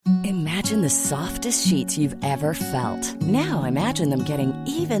Imagine the softest sheets you've ever felt. Now imagine them getting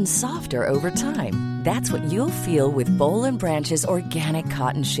even softer over time. That's what you'll feel with Boll & Branch's organic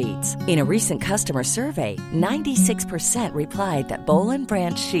cotton sheets. In a recent customer survey, 96% replied that Boll &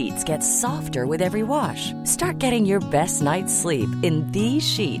 Branch sheets get softer with every wash. Start getting your best night's sleep in these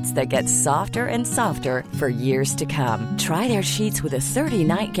sheets that get softer and softer for years to come. Try their sheets with a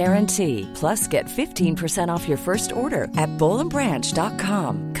 30-night guarantee. Plus, get 15% off your first order at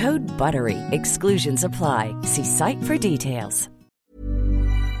bollandbranch.com. Code BUTTERY. Exclusions apply. See site for details.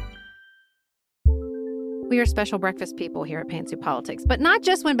 We are special breakfast people here at Pantsuit Politics, but not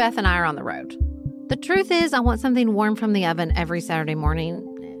just when Beth and I are on the road. The truth is, I want something warm from the oven every Saturday morning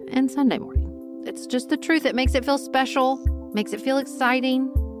and Sunday morning. It's just the truth. It makes it feel special, makes it feel exciting.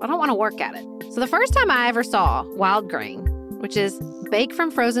 I don't want to work at it. So the first time I ever saw Wild Grain, which is bake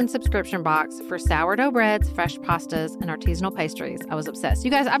from frozen subscription box for sourdough breads, fresh pastas, and artisanal pastries, I was obsessed.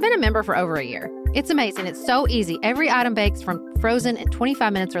 You guys, I've been a member for over a year. It's amazing. It's so easy. Every item bakes from frozen in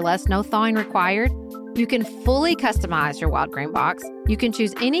 25 minutes or less, no thawing required. You can fully customize your Wild Grain box. You can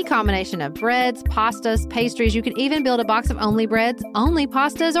choose any combination of breads, pastas, pastries. You can even build a box of only breads, only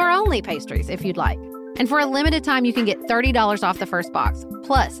pastas, or only pastries if you'd like. And for a limited time, you can get $30 off the first box,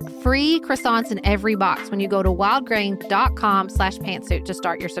 plus free croissants in every box when you go to wildgrain.com/pantsuit to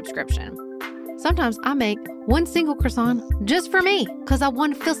start your subscription. Sometimes I make one single croissant just for me because I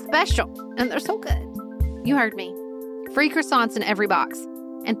want to feel special, and they're so good. You heard me. Free croissants in every box.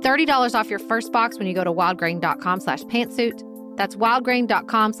 And $30 off your first box when you go to wildgrain.com/pantsuit. That's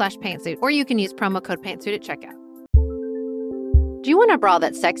wildgrain.com/pantsuit. Or you can use promo code pantsuit at checkout. Do you want a bra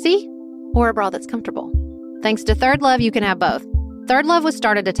that's sexy or a bra that's comfortable? Thanks to Third Love, you can have both. Third Love was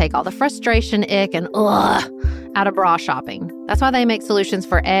started to take all the frustration, ick, and out of bra shopping. That's why they make solutions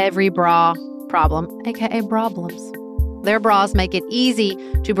for every bra problem, aka problems. Their bras make it easy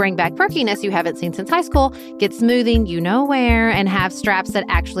to bring back perkiness you haven't seen since high school, get smoothing you know where, and have straps that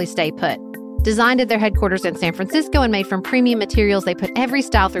actually stay put. Designed at their headquarters in San Francisco and made from premium materials, they put every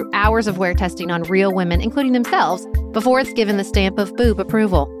style through hours of wear testing on real women, including themselves, before it's given the stamp of boob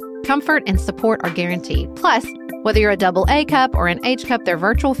approval. Comfort and support are guaranteed. Plus, whether you're a double A cup or an H cup, their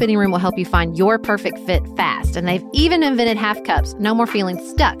virtual fitting room will help you find your perfect fit fast. And they've even invented half cups. No more feeling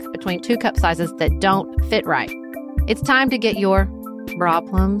stuck between two cup sizes that don't fit right. It's time to get your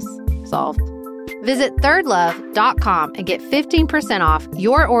problems solved. Visit thirdlove.com and get 15% off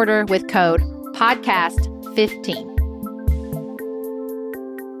your order with code podcast15.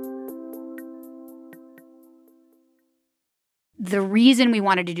 The reason we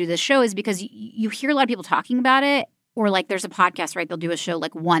wanted to do this show is because you hear a lot of people talking about it, or like there's a podcast, right? They'll do a show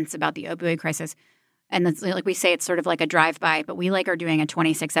like once about the opioid crisis. And it's like we say, it's sort of like a drive-by, but we like are doing a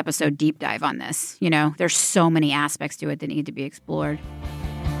 26-episode deep dive on this. You know, there's so many aspects to it that need to be explored.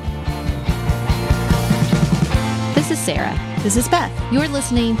 This is Sarah. This is Beth. You're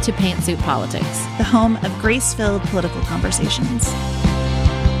listening to Pantsuit Politics, the home of grace-filled political conversations.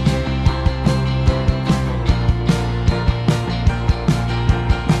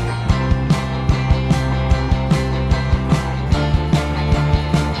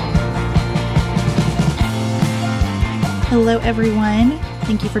 Hello, everyone.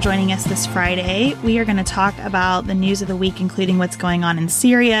 Thank you for joining us this Friday. We are going to talk about the news of the week, including what's going on in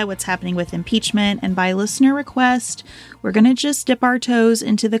Syria, what's happening with impeachment, and by listener request, we're going to just dip our toes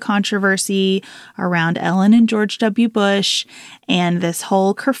into the controversy around Ellen and George W. Bush and this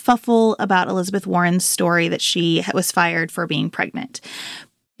whole kerfuffle about Elizabeth Warren's story that she was fired for being pregnant.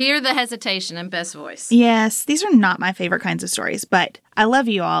 Hear the hesitation in Beth's voice. Yes, these are not my favorite kinds of stories, but I love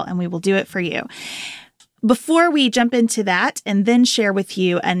you all, and we will do it for you. Before we jump into that and then share with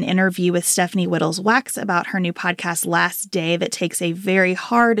you an interview with Stephanie Whittles-Wax about her new podcast, Last Day, that takes a very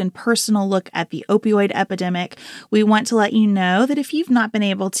hard and personal look at the opioid epidemic, we want to let you know that if you've not been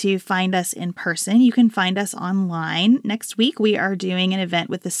able to find us in person, you can find us online. Next week, we are doing an event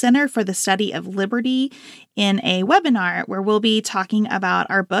with the Center for the Study of Liberty in a webinar where we'll be talking about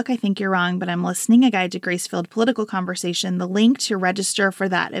our book, I Think You're Wrong, But I'm Listening, A Guide to Grace-Filled Political Conversation. The link to register for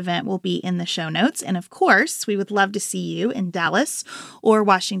that event will be in the show notes. And of course, we would love to see you in Dallas or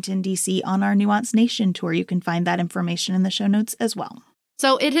Washington, D.C. on our Nuance Nation tour. You can find that information in the show notes as well.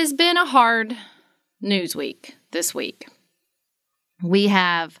 So it has been a hard news week this week. We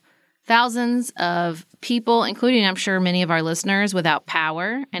have thousands of people, including, I'm sure, many of our listeners, without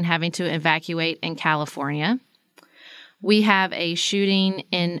power and having to evacuate in California. We have a shooting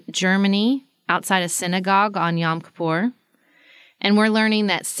in Germany outside a synagogue on Yom Kippur. And we're learning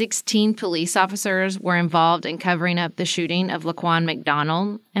that 16 police officers were involved in covering up the shooting of Laquan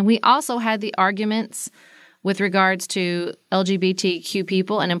McDonald. And we also had the arguments with regards to LGBTQ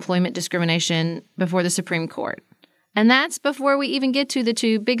people and employment discrimination before the Supreme Court. And that's before we even get to the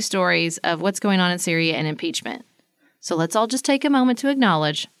two big stories of what's going on in Syria and impeachment. So let's all just take a moment to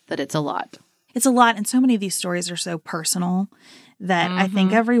acknowledge that it's a lot. It's a lot, and so many of these stories are so personal that I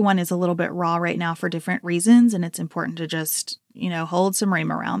think everyone is a little bit raw right now for different reasons, and it's important to just, hold some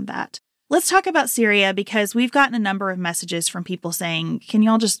rein around that. Let's talk about Syria, because we've gotten a number of messages from people saying, can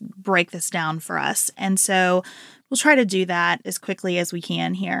y'all just break this down for us? And so we'll try to do that as quickly as we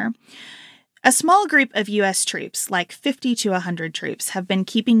can here. A small group of U.S. troops, like 50 to 100 troops, have been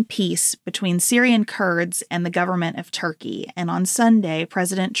keeping peace between Syrian Kurds and the government of Turkey. And on Sunday,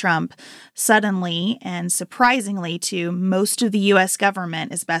 President Trump suddenly and surprisingly to most of the U.S.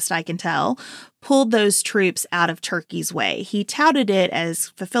 government, as best I can tell, pulled those troops out of Turkey's way. He touted it as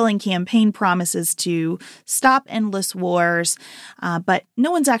fulfilling campaign promises to stop endless wars, but no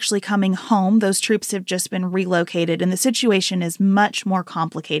one's actually coming home. Those troops have just been relocated, and the situation is much more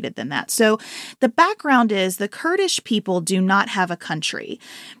complicated than that. So the background is the Kurdish people do not have a country.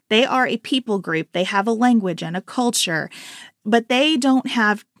 They are a people group. They have a language and a culture, but they don't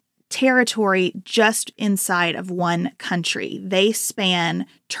have territory just inside of one country. They span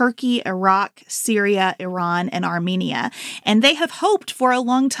Turkey, Iraq, Syria, Iran, and Armenia. And they have hoped for a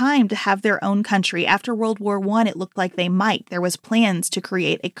long time to have their own country. After World War I, it looked like they might. There was plans to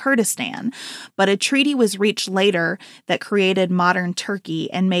create a Kurdistan, but a treaty was reached later that created modern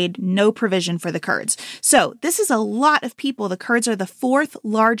Turkey and made no provision for the Kurds. So this is a lot of people. The Kurds are the fourth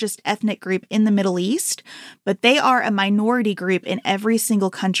largest ethnic group in the Middle East, but they are a minority group in every single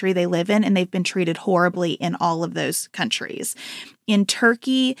country they live in, and they've been treated horribly in all of those countries. In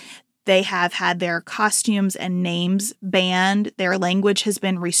Turkey, they have had their costumes and names banned. Their language has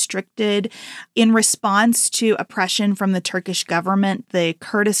been restricted. In response to oppression from the Turkish government, the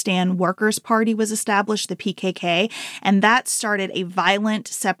Kurdistan Workers' Party was established, the PKK, and that started a violent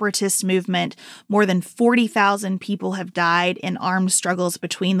separatist movement. More than 40,000 people have died in armed struggles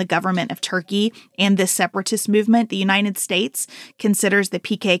between the government of Turkey and this separatist movement. The United States considers the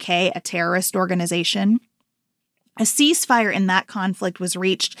PKK a terrorist organization. A ceasefire in that conflict was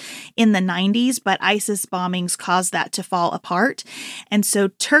reached in the 90s, but ISIS bombings caused that to fall apart. And so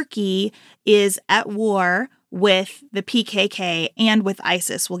Turkey is at war with the PKK and with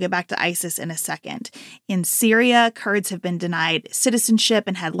ISIS. We'll get back to ISIS in a second. In Syria, Kurds have been denied citizenship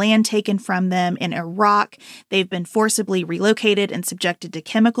and had land taken from them. In Iraq, they've been forcibly relocated and subjected to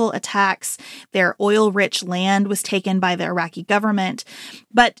chemical attacks. Their oil-rich land was taken by the Iraqi government.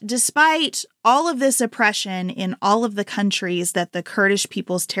 But despite all of this oppression in all of the countries that the Kurdish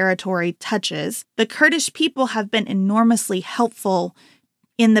people's territory touches, the Kurdish people have been enormously helpful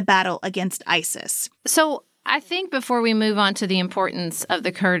in the battle against ISIS. So I think before we move on to the importance of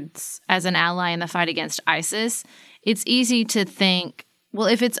the Kurds as an ally in the fight against ISIS, it's easy to think, well,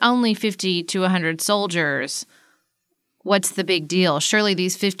 if it's only 50 to 100 soldiers, what's the big deal? Surely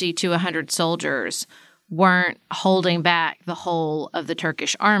these 50 to 100 soldiers weren't holding back the whole of the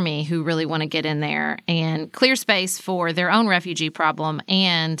Turkish army who really want to get in there and clear space for their own refugee problem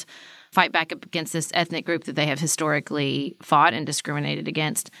and fight back against this ethnic group that they have historically fought and discriminated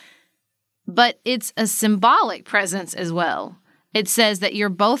against. But it's a symbolic presence as well. It says that you're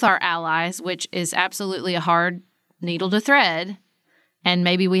both our allies, which is absolutely a hard needle to thread. And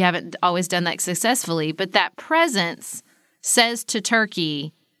maybe we haven't always done that successfully. But that presence says to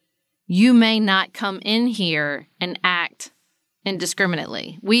Turkey, you may not come in here and act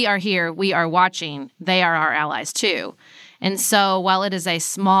indiscriminately. We are here. We are watching. They are our allies too. And so while it is a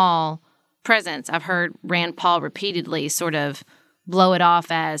small presence, I've heard Rand Paul repeatedly sort of blow it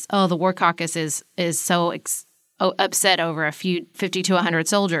off as, oh, the War Caucus is so upset over a few 50 to 100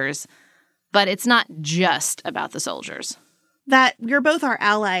 soldiers. But it's not just about the soldiers. That you're both our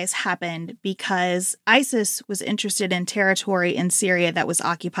allies happened because ISIS was interested in territory in Syria that was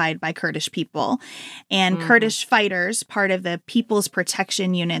occupied by Kurdish people. And Kurdish fighters, part of the People's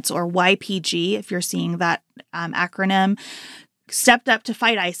Protection Units, or YPG, if you're seeing that acronym, stepped up to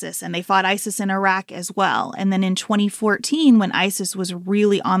fight ISIS, and they fought ISIS in Iraq as well. And then in 2014, when ISIS was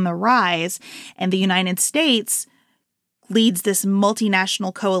really on the rise and the United States leads this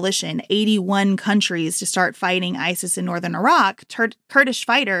multinational coalition, 81 countries, to start fighting ISIS in northern Iraq, Kurdish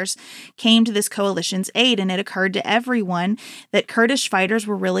fighters came to this coalition's aid, and it occurred to everyone that Kurdish fighters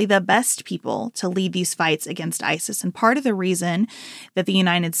were really the best people to lead these fights against ISIS. And part of the reason that the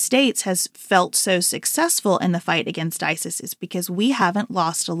United States has felt so successful in the fight against ISIS is because we haven't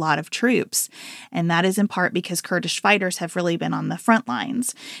lost a lot of troops. And that is in part because Kurdish fighters have really been on the front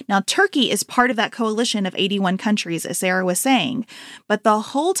lines. Now, Turkey is part of that coalition of 81 countries, as Sarah Ankara was saying. But the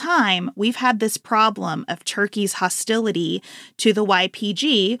whole time, we've had this problem of Turkey's hostility to the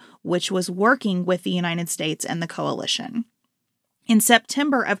YPG, which was working with the United States and the coalition. In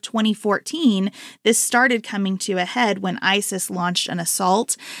September of 2014, this started coming to a head when ISIS launched an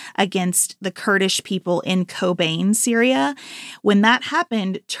assault against the Kurdish people in Kobane, Syria. When that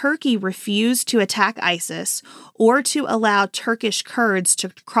happened, Turkey refused to attack ISIS or to allow Turkish Kurds to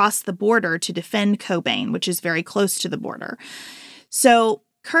cross the border to defend Kobane, which is very close to the border. So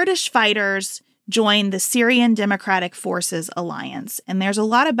Kurdish fighters joined the Syrian Democratic Forces Alliance, and there's a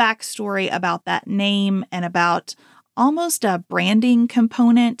lot of backstory about that name and about almost a branding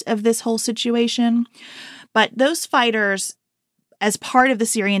component of this whole situation. But those fighters, as part of the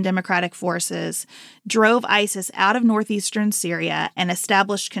Syrian Democratic Forces, drove ISIS out of northeastern Syria and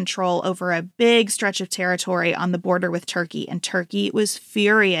established control over a big stretch of territory on the border with Turkey. And Turkey was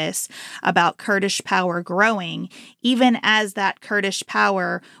furious about Kurdish power growing, even as that Kurdish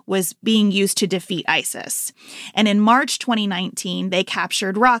power was being used to defeat ISIS. And in March 2019, they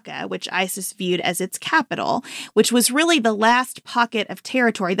captured Raqqa, which ISIS viewed as its capital, which was really the last pocket of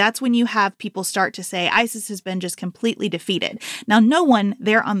territory. That's when you have people start to say ISIS has been just completely defeated. Now, no one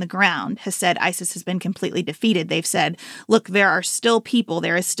there on the ground has said ISIS has been completely defeated. They've said, look, there are still people,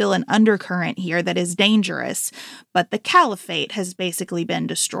 there is still an undercurrent here that is dangerous, but the caliphate has basically been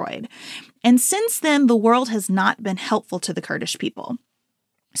destroyed. And since then, the world has not been helpful to the Kurdish people.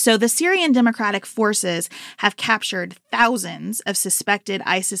 So the Syrian Democratic Forces have captured thousands of suspected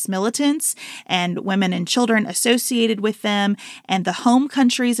ISIS militants and women and children associated with them, and the home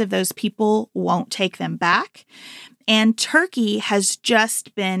countries of those people won't take them back. And Turkey has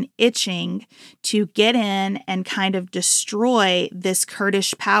just been itching to get in and kind of destroy this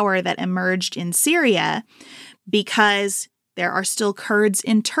Kurdish power that emerged in Syria, because there are still Kurds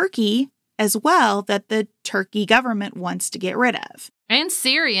in Turkey as well that the Turkey government wants to get rid of. And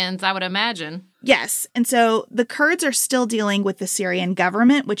Syrians, I would imagine. Yes. And so the Kurds are still dealing with the Syrian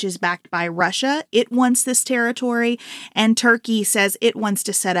government, which is backed by Russia. It wants this territory, and Turkey says it wants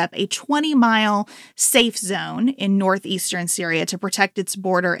to set up a 20-mile safe zone in northeastern Syria to protect its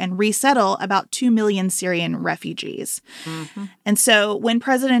border and resettle about 2 million Syrian refugees. Mm-hmm. And so when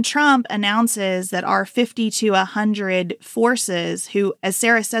President Trump announces that our 50 to 100 forces, who, as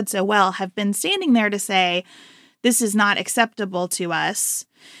Sarah said so well, have been standing there to say, this is not acceptable to us,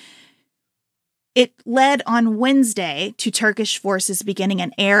 it led on Wednesday to Turkish forces beginning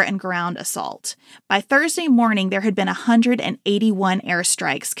an air and ground assault. By Thursday morning, there had been 181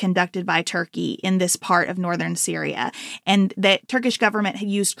 airstrikes conducted by Turkey in this part of northern Syria, and the Turkish government had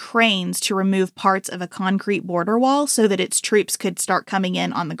used cranes to remove parts of a concrete border wall so that its troops could start coming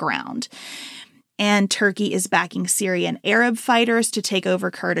in on the ground. And Turkey is backing Syrian Arab fighters to take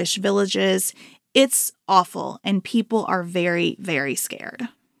over Kurdish villages. It's awful, and people are very, very scared.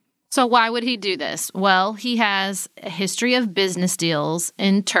 So why would he do this? Well, he has a history of business deals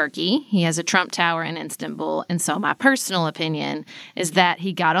in Turkey. He has a Trump Tower in Istanbul. And so my personal opinion is that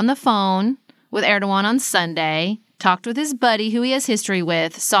he got on the phone with Erdogan on Sunday, talked with his buddy who he has history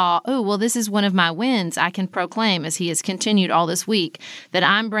with, saw, oh, well, this is one of my wins. I can proclaim, as he has continued all this week, that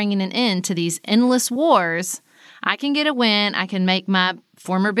I'm bringing an end to these endless wars. I can get a win. I can make my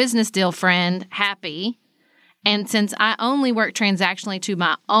former business deal friend happy. And since I only work transactionally to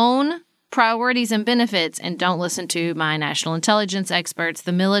my own priorities and benefits and don't listen to my national intelligence experts,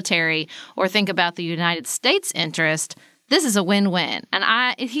 the military, or think about the United States' interest, this is a win-win.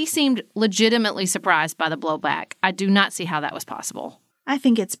 And he seemed legitimately surprised by the blowback. I do not see how that was possible. I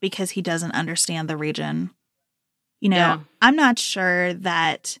think it's because he doesn't understand the region. I'm not sure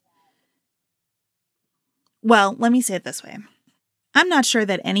that... Well, let me say it this way. I'm not sure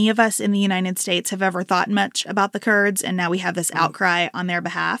that any of us in the United States have ever thought much about the Kurds, and now we have this outcry on their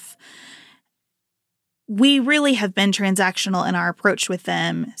behalf. We really have been transactional in our approach with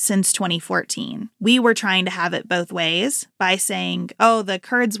them since 2014. We were trying to have it both ways by saying, oh, the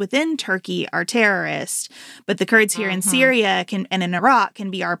Kurds within Turkey are terrorists, but the Kurds here in Syria and in Iraq can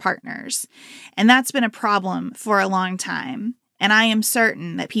be our partners. And that's been a problem for a long time. And I am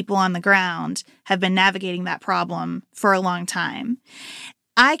certain that people on the ground have been navigating that problem for a long time.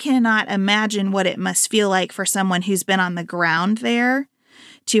 I cannot imagine what it must feel like for someone who's been on the ground there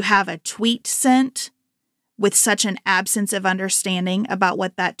to have a tweet sent with such an absence of understanding about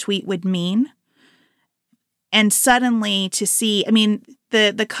what that tweet would mean. And suddenly to see,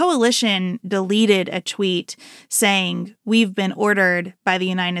 the coalition deleted a tweet saying, we've been ordered by the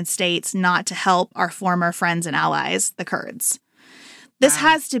United States not to help our former friends and allies, the Kurds. This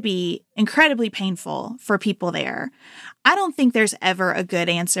has to be incredibly painful for people there. I don't think there's ever a good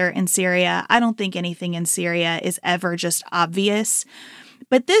answer in Syria. I don't think anything in Syria is ever just obvious.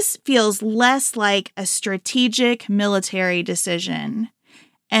 But this feels less like a strategic military decision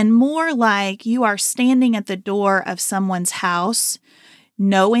and more like you are standing at the door of someone's house,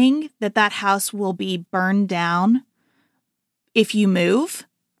 knowing that that house will be burned down if you move,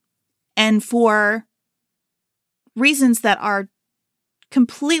 and for reasons that are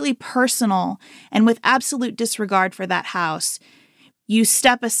completely personal and with absolute disregard for that house, you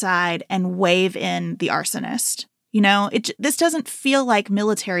step aside and wave in the arsonist. You know, this doesn't feel like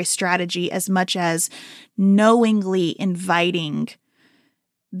military strategy as much as knowingly inviting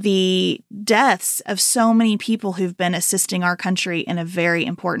the deaths of so many people who've been assisting our country in a very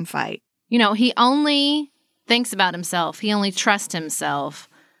important fight. You know, he only thinks about himself. He only trusts himself.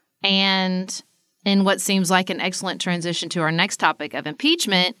 And in what seems like an excellent transition to our next topic of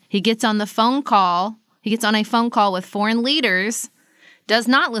impeachment, he gets on a phone call with foreign leaders, does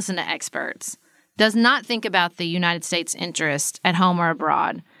not listen to experts, does not think about the United States' interest at home or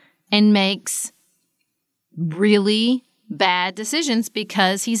abroad, and makes really bad decisions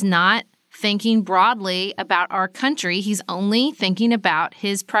because he's not thinking broadly about our country. He's only thinking about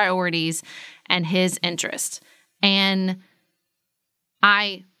his priorities and his interests. And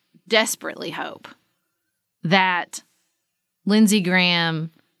I desperately hope that Lindsey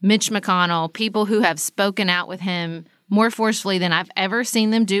Graham, Mitch McConnell, people who have spoken out with him more forcefully than I've ever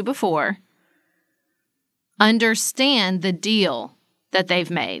seen them do before, understand the deal that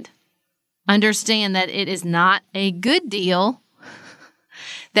they've made. Understand that it is not a good deal,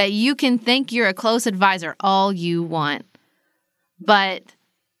 that you can think you're a close advisor all you want, but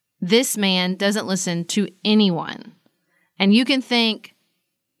this man doesn't listen to anyone. And you can think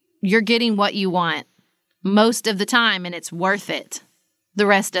you're getting what you want most of the time, and it's worth it the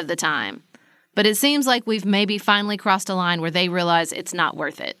rest of the time. But it seems like we've maybe finally crossed a line where they realize it's not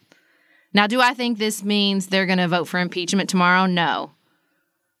worth it. Now, do I think this means they're going to vote for impeachment tomorrow? No.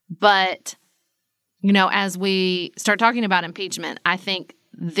 But, you know, as we start talking about impeachment, I think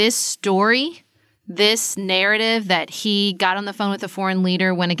this story, this narrative that he got on the phone with a foreign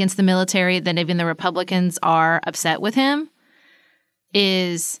leader, went against the military, that even the Republicans are upset with him,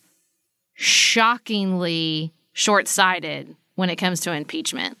 is shockingly short-sighted when it comes to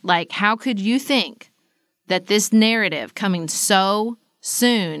impeachment. Like, how could you think that this narrative coming so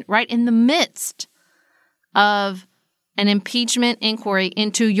soon, right in the midst of an impeachment inquiry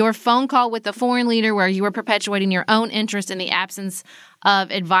into your phone call with the foreign leader where you were perpetuating your own interest in the absence of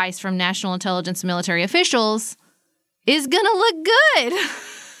advice from national intelligence military officials, is going to look good?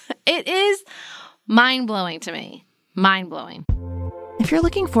 It is mind-blowing to me. Mind-blowing. If you're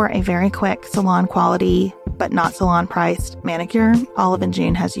looking for a very quick salon quality, but not salon priced manicure, Olive &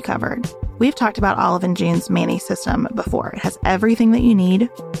 June has you covered. We've talked about Olive & June's Mani system before. It has everything that you need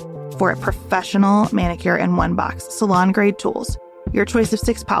for a professional manicure in one box. Salon grade tools, your choice of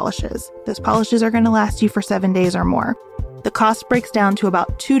 6 polishes. Those polishes are going to last you for 7 days or more. The cost breaks down to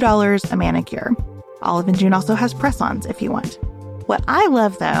about $2 a manicure. Olive & June also has press-ons if you want. What I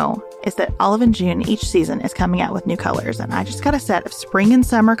love, though, is that Olive & June each season is coming out with new colors, and I just got a set of spring and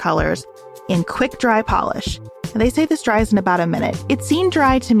summer colors in quick dry polish. They say this dries in about a minute. It seemed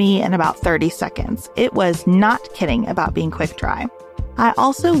dry to me in about 30 seconds. It was not kidding about being quick dry. I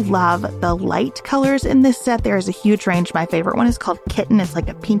also love the light colors in this set. There is a huge range. My favorite one is called Kitten. It's like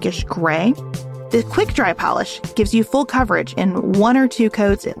a pinkish gray. The quick dry polish gives you full coverage in 1 or 2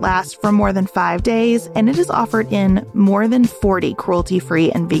 coats. It lasts for more than 5 days, and it is offered in more than 40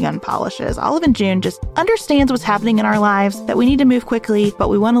 cruelty-free and vegan polishes. Olive & June just understands what's happening in our lives, that we need to move quickly, but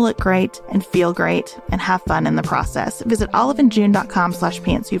we want to look great and feel great and have fun in the process. Visit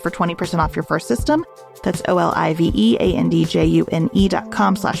oliveandjune.com/pantsuit for 20% off your first system. That's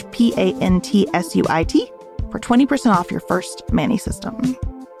oliveandjune.com/PANTSUIT for 20% off your first Mani system.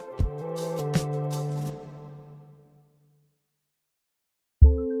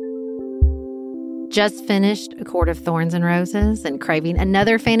 Just finished A Court of Thorns and Roses and craving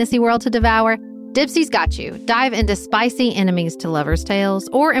another fantasy world to devour? Dipsy's got you. Dive into spicy enemies to lovers' tales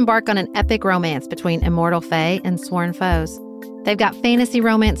or embark on an epic romance between immortal fae and sworn foes. They've got fantasy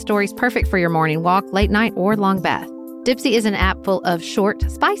romance stories perfect for your morning walk, late night, or long bath. Dipsy is an app full of short,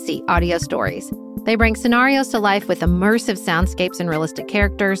 spicy audio stories. They bring scenarios to life with immersive soundscapes and realistic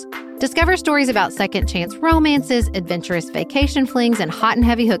characters. Discover stories about second chance romances, adventurous vacation flings, and hot and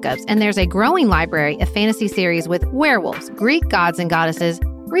heavy hookups. And there's a growing library of fantasy series with werewolves, Greek gods and goddesses,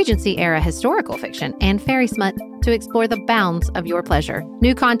 Regency-era historical fiction, and fairy smut to explore the bounds of your pleasure.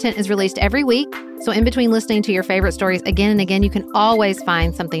 New content is released every week, so in between listening to your favorite stories again and again, you can always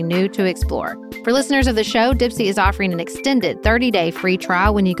find something new to explore. For listeners of the show, Dipsea is offering an extended 30-day free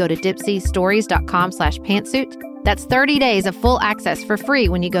trial when you go to dipseastories.com/pantsuit. That's 30 days of full access for free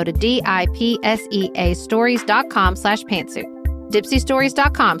when you go to dipseastories.com/pantsuit.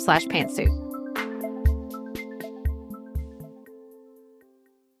 dipseastories.com/pantsuit.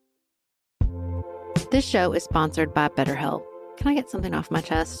 This show is sponsored by BetterHelp. Can I get something off my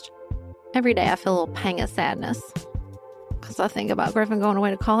chest? Every day I feel a little pang of sadness because I think about Griffin going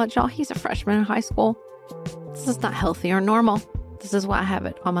away to college. Y'all, he's a freshman in high school. This is not healthy or normal. This is why I have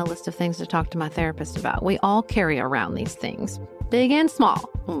it on my list of things to talk to my therapist about. We all carry around these things, big and small.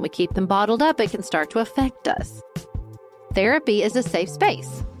 When we keep them bottled up, it can start to affect us. Therapy is a safe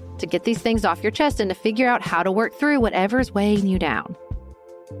space to get these things off your chest and to figure out how to work through whatever's weighing you down.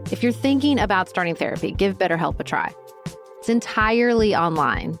 If you're thinking about starting therapy, give BetterHelp a try. It's entirely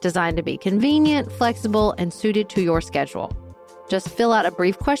online, designed to be convenient, flexible, and suited to your schedule. Just fill out a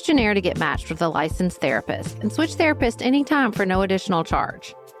brief questionnaire to get matched with a licensed therapist and switch therapists anytime for no additional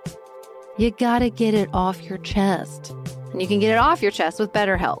charge. You gotta get it off your chest. And you can get it off your chest with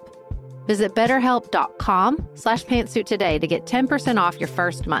BetterHelp. Visit betterhelp.com/pantsuit today to get 10% off your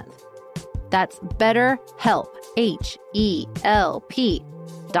first month. That's BetterHelp,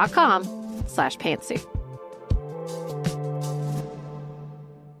 HELP.com/pantsuit.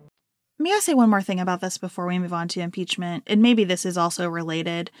 May I say one more thing about this before we move on to impeachment? And maybe this is also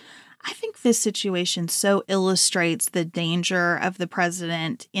related. I think this situation so illustrates the danger of the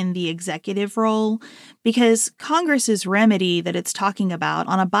president in the executive role, because Congress's remedy that it's talking about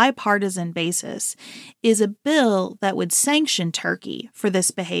on a bipartisan basis is a bill that would sanction Turkey for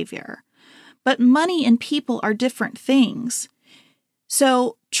this behavior. But money and people are different things.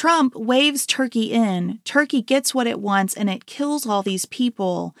 So Trump waves Turkey in, Turkey gets what it wants, and it kills all these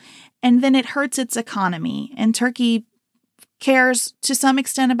people, and then it hurts its economy. And Turkey cares to some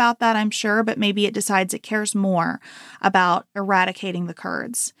extent about that, I'm sure, but maybe it decides it cares more about eradicating the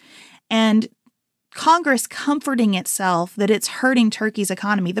Kurds. And Congress comforting itself that it's hurting Turkey's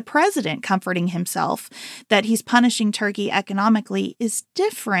economy, the president comforting himself that he's punishing Turkey economically, is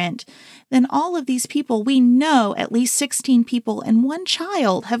different than all of these people. We know at least 16 people and one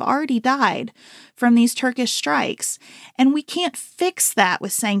child have already died from these Turkish strikes, and we can't fix that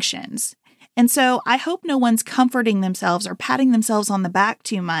with sanctions. And so I hope no one's comforting themselves or patting themselves on the back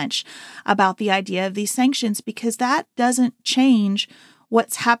too much about the idea of these sanctions, because that doesn't change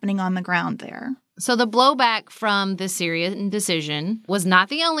what's happening on the ground there. So the blowback from this Syrian decision was not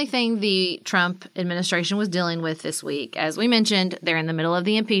the only thing the Trump administration was dealing with this week. As we mentioned, they're in the middle of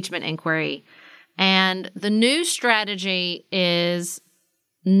the impeachment inquiry. And the new strategy is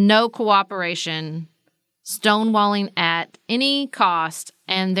no cooperation, stonewalling at any cost.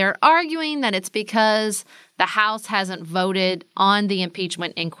 And they're arguing that it's because the House hasn't voted on the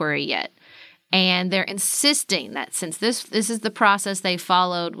impeachment inquiry yet. And they're insisting that since this is the process they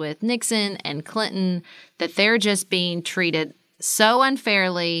followed with Nixon and Clinton, that they're just being treated so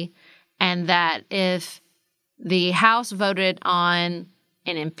unfairly, and that if the House voted on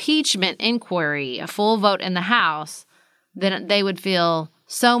an impeachment inquiry, a full vote in the House, then they would feel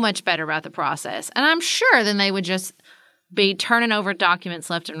so much better about the process. And I'm sure then they would just be turning over documents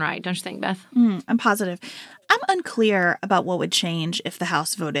left and right. Don't you think, Beth? I'm positive. I'm unclear about what would change if the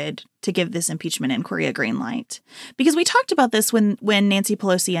House voted to give this impeachment inquiry a green light. Because we talked about this when Nancy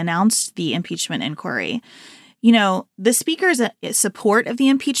Pelosi announced the impeachment inquiry. You know, the Speaker's support of the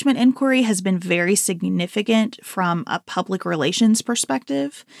impeachment inquiry has been very significant from a public relations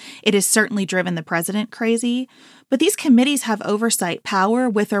perspective. It has certainly driven the president crazy. But these committees have oversight power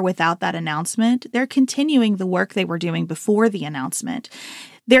with or without that announcement. They're continuing the work they were doing before the announcement.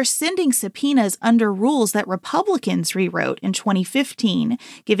 They're sending subpoenas under rules that Republicans rewrote in 2015,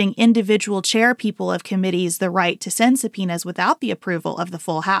 giving individual chairpeople of committees the right to send subpoenas without the approval of the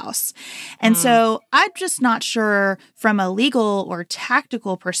full House. And so I'm just not sure from a legal or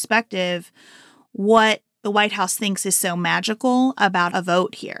tactical perspective what the White House thinks is so magical about a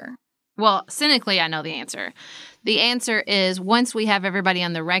vote here. Well, cynically, I know the answer. The answer is once we have everybody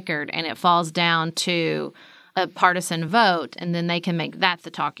on the record and it falls down to a partisan vote, and then they can make that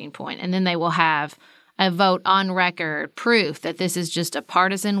the talking point, and then they will have a vote on record proof that this is just a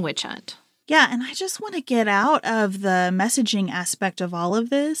partisan witch hunt. Yeah, and I just want to get out of the messaging aspect of all of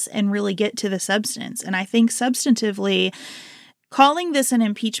this and really get to the substance. And I think substantively, Calling this an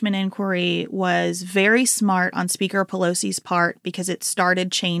impeachment inquiry was very smart on Speaker Pelosi's part because it started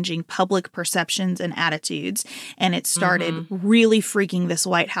changing public perceptions and attitudes, and it started really freaking this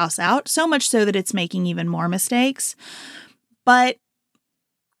White House out, so much so that it's making even more mistakes. But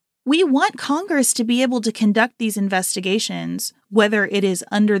we want Congress to be able to conduct these investigations, whether it is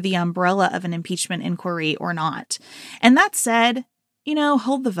under the umbrella of an impeachment inquiry or not. And that said,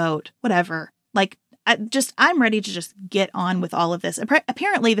 hold the vote, whatever. Like, I'm ready to just get on with all of this.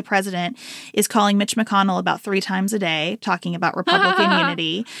 Apparently, the president is calling Mitch McConnell about 3 times a day, talking about Republican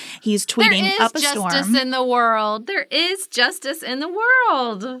unity. He's tweeting up a storm. There is justice in the world. There is justice in the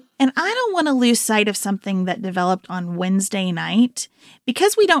world. And I don't want to lose sight of something that developed on Wednesday night.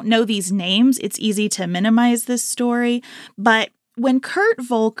 Because we don't know these names, it's easy to minimize this story. But when Kurt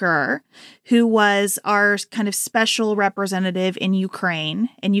Volker, who was our kind of special representative in Ukraine,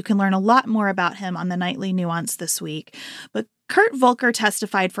 and you can learn a lot more about him on the Nightly Nuance this week, but Kurt Volker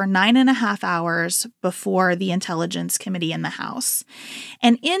testified for 9.5 hours before the Intelligence Committee in the House.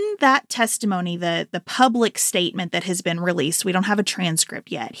 And in that testimony, the public statement that has been released, we don't have a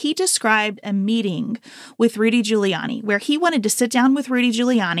transcript yet, he described a meeting with Rudy Giuliani where he wanted to sit down with Rudy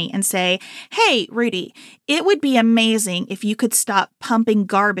Giuliani and say, hey, Rudy, it would be amazing if you could stop pumping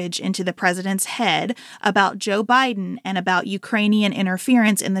garbage into the president's head about Joe Biden and about Ukrainian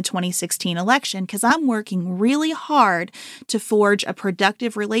interference in the 2016 election, because I'm working really hard to forge a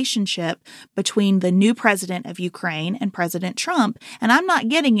productive relationship between the new president of Ukraine and President Trump, and I'm not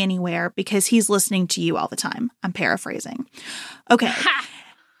getting anywhere because he's listening to you all the time. I'm paraphrasing. Okay.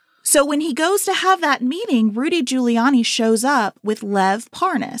 So when he goes to have that meeting, Rudy Giuliani shows up with Lev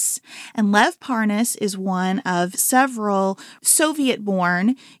Parnas. And Lev Parnas is one of several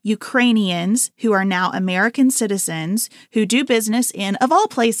Soviet-born Ukrainians who are now American citizens who do business in, of all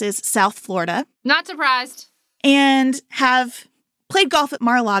places, South Florida. Not surprised. And have played golf at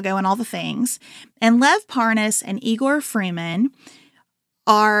Mar-a-Lago and all the things. And Lev Parnas and Igor Freeman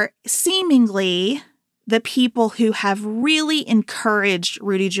are seemingly the people who have really encouraged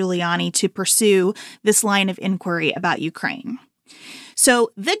Rudy Giuliani to pursue this line of inquiry about Ukraine.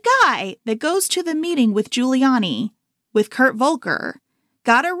 So the guy that goes to the meeting with Giuliani, with Kurt Volker,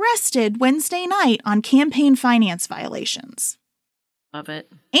 got arrested Wednesday night on campaign finance violations. Love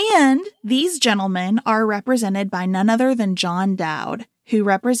it. And these gentlemen are represented by none other than John Dowd, who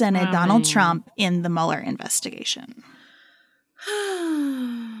represented Donald Trump in the Mueller investigation.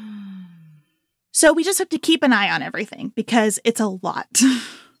 So we just have to keep an eye on everything because it's a lot.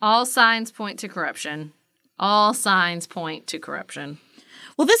 All signs point to corruption. All signs point to corruption.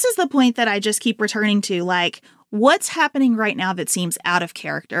 Well, this is the point that I just keep returning to. Like, what's happening right now that seems out of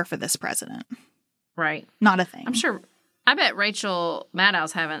character for this president? Right. Not a thing. I'm sure. I bet Rachel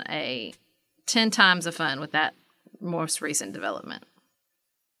Maddow's having 10 times of fun with that most recent development.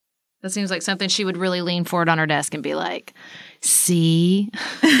 That seems like something she would really lean forward on her desk and be like, see?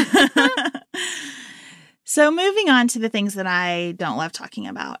 So moving on to the things that I don't love talking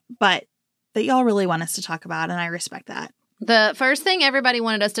about, but that y'all really want us to talk about, and I respect that. The first thing everybody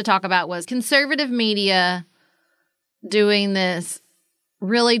wanted us to talk about was conservative media doing this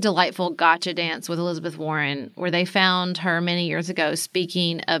really delightful gotcha dance with Elizabeth Warren, where they found her many years ago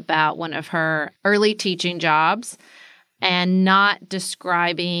speaking about one of her early teaching jobs and not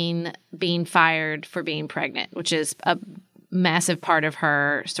describing being fired for being pregnant, which is a massive part of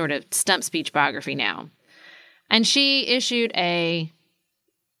her sort of stump speech biography now. And she issued a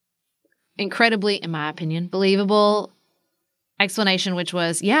incredibly, in my opinion, believable explanation, which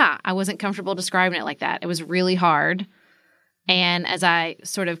was, yeah, I wasn't comfortable describing it like that. It was really hard. And as I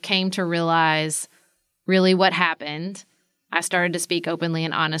sort of came to realize really what happened, I started to speak openly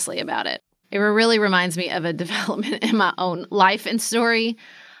and honestly about it. It really reminds me of a development in my own life and story.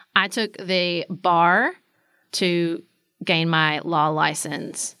 I took the bar to gain my law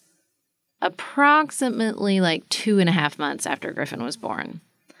license approximately like 2.5 months after Griffin was born.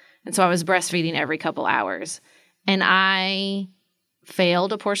 And so I was breastfeeding every couple hours. And I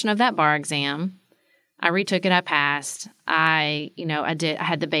failed a portion of that bar exam. I retook it. I passed. I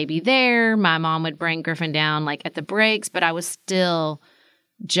had the baby there. My mom would bring Griffin down like at the breaks, but I was still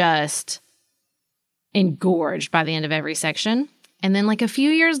just engorged by the end of every section. And then like a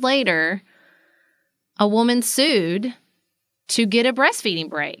few years later, a woman sued to get a breastfeeding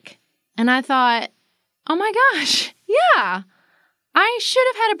break. And I thought, oh my gosh, yeah, I should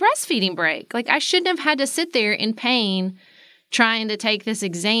have had a breastfeeding break. Like I shouldn't have had to sit there in pain trying to take this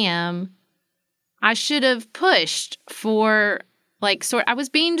exam. I should have pushed for I was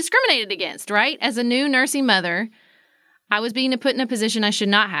being discriminated against, right? As a new nursing mother, I was being put in a position I should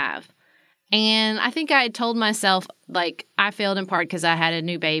not have. And I think I had told myself, like, I failed in part because I had a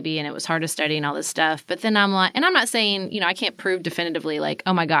new baby and it was hard to study and all this stuff. But then I'm like, and I'm not saying, I can't prove definitively, like,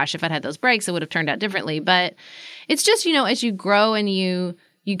 oh my gosh, if I'd had those breaks, it would have turned out differently. But it's just, as you grow and you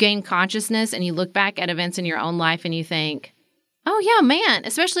gain consciousness and you look back at events in your own life and you think, oh yeah, man,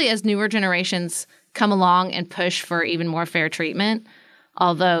 especially as newer generations come along and push for even more fair treatment.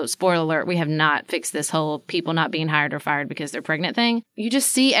 Although, spoiler alert, we have not fixed this whole people not being hired or fired because they're pregnant thing. You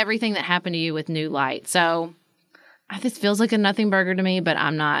just see everything that happened to you with new light. So this feels like a nothing burger to me, but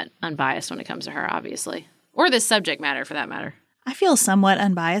I'm not unbiased when it comes to her, obviously. Or this subject matter, for that matter. I feel somewhat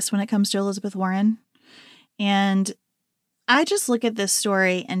unbiased when it comes to Elizabeth Warren. And I just look at this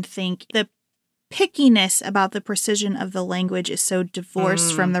story and think the pickiness about the precision of the language is so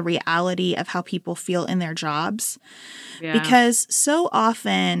divorced from the reality of how people feel in their jobs. Yeah. Because so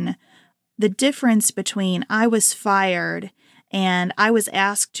often the difference between I was fired and I was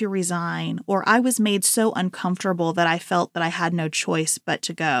asked to resign, or I was made so uncomfortable that I felt that I had no choice but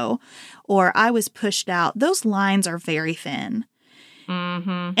to go, or I was pushed out, those lines are very thin.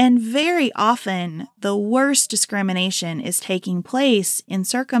 Mm-hmm. And very often, the worst discrimination is taking place in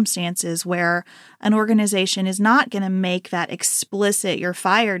circumstances where an organization is not going to make that explicit "you're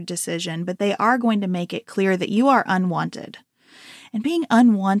fired" decision, but they are going to make it clear that you are unwanted. And being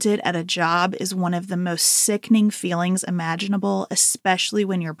unwanted at a job is one of the most sickening feelings imaginable, especially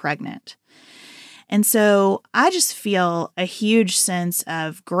when you're pregnant. And so I just feel a huge sense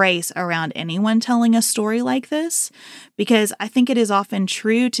of grace around anyone telling a story like this, because I think it is often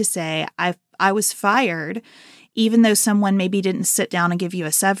true to say, I was fired, even though someone maybe didn't sit down and give you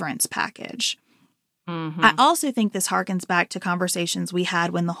a severance package. Mm-hmm. I also think this harkens back to conversations we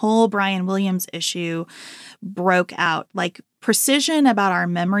had when the whole Brian Williams issue broke out. Like, precision about our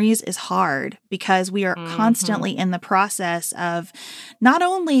memories is hard because we are constantly in the process of not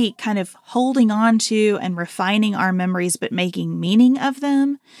only kind of holding on to and refining our memories, but making meaning of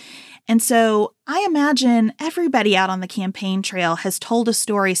them. And so I imagine everybody out on the campaign trail has told a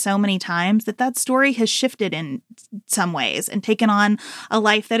story so many times that story has shifted in some ways and taken on a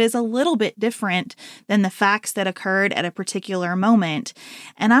life that is a little bit different than the facts that occurred at a particular moment.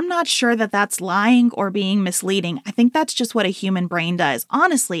 And I'm not sure that that's lying or being misleading. I think that's just what a human brain does.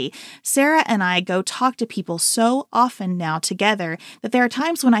 Honestly, Sarah and I go talk to people so often now together that there are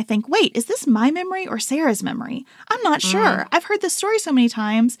times when I think, wait, is this my memory or Sarah's memory? I'm not sure. I've heard this story so many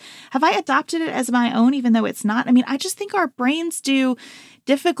times. Have I adopted it as my own, even though it's not? I mean, I just think our brains do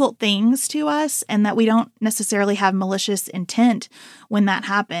difficult things to us and that we don't necessarily have malicious intent when that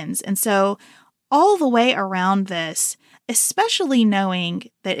happens. And so all the way around this, especially knowing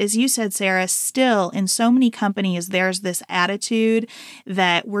that, as you said, Sarah, still in so many companies, there's this attitude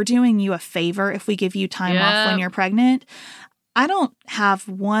that we're doing you a favor if we give you time off when you're pregnant. I don't have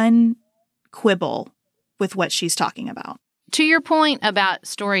one quibble with what she's talking about. To your point about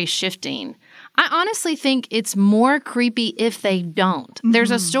stories shifting, I honestly think it's more creepy if they don't. Mm-hmm.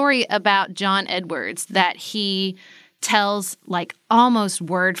 There's a story about John Edwards that he tells, like, almost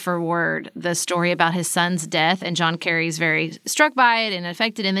word for word the story about his son's death, and John Kerry's very struck by it and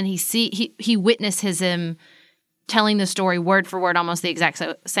affected, and then he witnesses him telling the story word for word almost the exact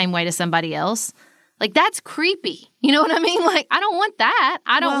same way to somebody else. Like, that's creepy. You know what I mean? Like, I don't want that.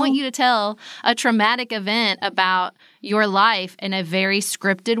 I don't want you to tell a traumatic event about your life in a very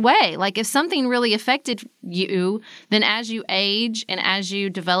scripted way. Like, if something really affected you, then as you age and as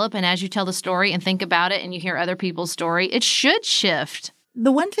you develop and as you tell the story and think about it and you hear other people's story, it should shift.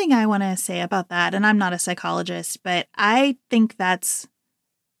 The one thing I want to say about that, and I'm not a psychologist, but I think that's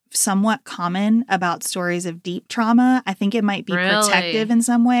somewhat common about stories of deep trauma. I think it might be protective in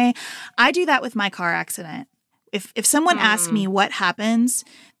some way. I do that with my car accident. If someone asks me what happens,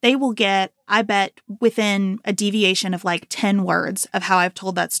 they will get, I bet, within a deviation of like 10 words of how I've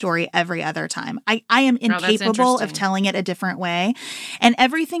told that story every other time. I am incapable of telling it a different way. And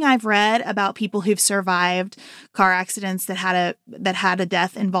everything I've read about people who've survived car accidents that had a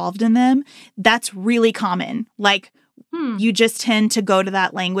death involved in them, that's really common. Like, you just tend to go to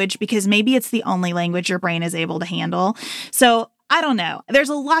that language because maybe it's the only language your brain is able to handle. So I don't know. There's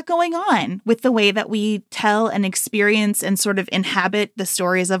a lot going on with the way that we tell and experience and sort of inhabit the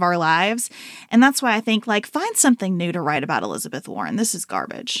stories of our lives. And that's why I think, like, find something new to write about Elizabeth Warren. This is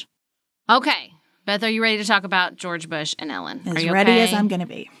garbage. Okay. Beth, are you ready to talk about George Bush and Ellen? As ready as I'm going to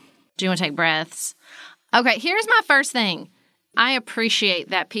be. Do you want to take breaths? Okay, here's my first thing. I appreciate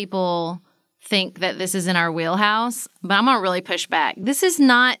that people think that this is in our wheelhouse, but I'm going to really push back. This is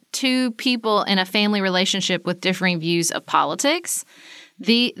not two people in a family relationship with differing views of politics.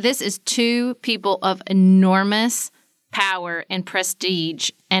 This is two people of enormous power and prestige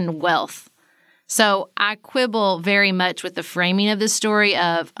and wealth. So I quibble very much with the framing of this story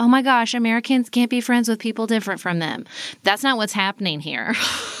of, oh my gosh, Americans can't be friends with people different from them. That's not what's happening here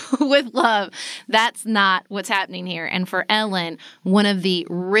with love. That's not what's happening here. And for Ellen, one of the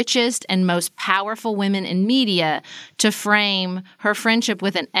richest and most powerful women in media, to frame her friendship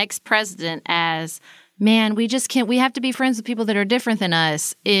with an ex-president as, man, we have to be friends with people that are different than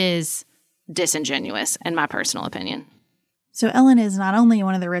us, is disingenuous, in my personal opinion. So Ellen is not only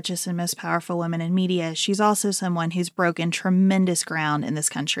one of the richest and most powerful women in media, she's also someone who's broken tremendous ground in this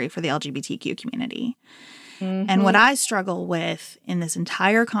country for the LGBTQ community. Mm-hmm. And what I struggle with in this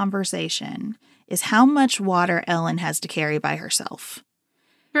entire conversation is how much water Ellen has to carry by herself.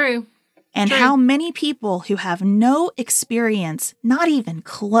 True. And True. how many people who have no experience, not even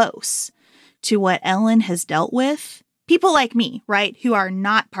close to what Ellen has dealt with, people like me, right, who are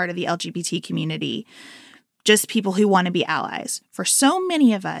not part of the LGBT community, just people who want to be allies. For so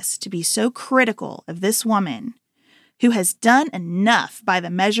many of us to be so critical of this woman who has done enough by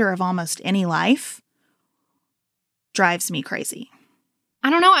the measure of almost any life drives me crazy. I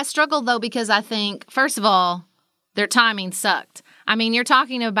don't know. I struggle, though, because I think, first of all, their timing sucked. I mean, you're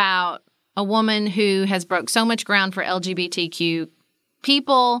talking about a woman who has broke so much ground for LGBTQ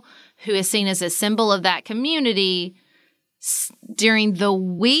people, who is seen as a symbol of that community during the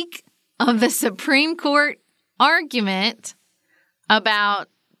week of the Supreme Court argument about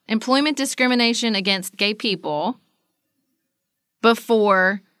employment discrimination against gay people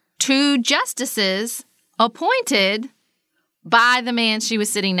before two justices appointed by the man she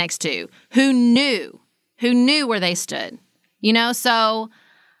was sitting next to, who knew where they stood. So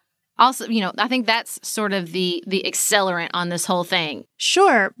also, I think that's sort of the accelerant on this whole thing.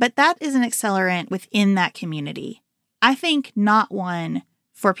 Sure, but that is an accelerant within that community. I think not one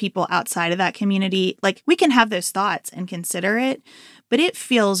for people outside of that community. Like, we can have those thoughts and consider it, but it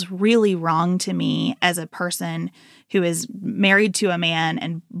feels really wrong to me as a person who is married to a man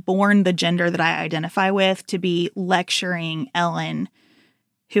and born the gender that I identify with to be lecturing Ellen,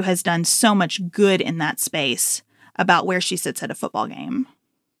 who has done so much good in that space, about where she sits at a football game.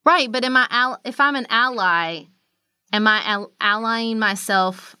 Right, but if I'm an ally, am I allying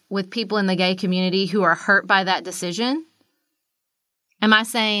myself with people in the gay community who are hurt by that decision? Am I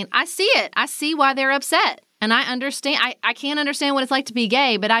saying, I see it. I see why they're upset. And I understand. I can't understand what it's like to be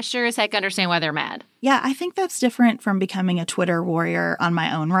gay, but I sure as heck understand why they're mad. Yeah, I think that's different from becoming a Twitter warrior on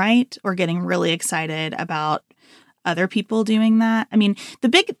my own right or getting really excited about other people doing that. I mean, the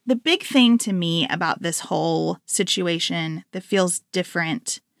big thing to me about this whole situation that feels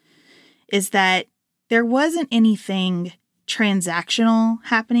different is that there wasn't anything transactional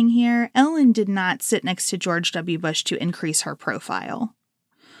happening here. Ellen did not sit next to George W. Bush to increase her profile.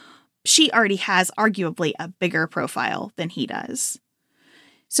 She already has arguably a bigger profile than he does.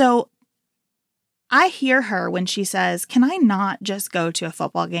 So I hear her when she says, can I not just go to a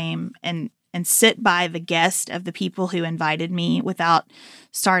football game and sit by the guest of the people who invited me without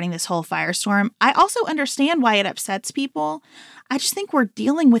starting this whole firestorm? I also understand why it upsets people. I just think we're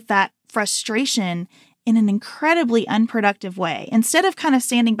dealing with that frustration in an incredibly unproductive way. Instead of kind of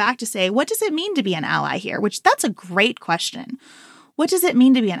standing back to say, what does it mean to be an ally here? Which that's a great question. What does it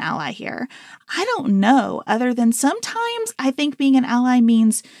mean to be an ally here? I don't know, other than sometimes I think being an ally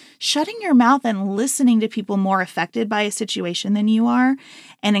means shutting your mouth and listening to people more affected by a situation than you are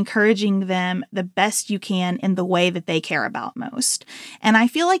and encouraging them the best you can in the way that they care about most. And I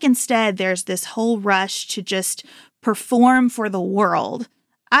feel like instead there's this whole rush to just perform for the world.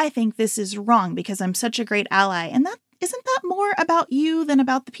 I think this is wrong because I'm such a great ally. And isn't that more about you than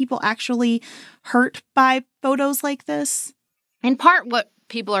about the people actually hurt by photos like this? In part, what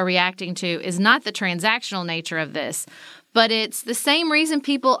people are reacting to is not the transactional nature of this, but it's the same reason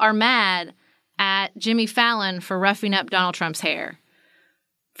people are mad at Jimmy Fallon for roughing up Donald Trump's hair.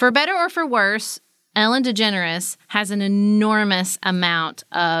 For better or for worse, Ellen DeGeneres has an enormous amount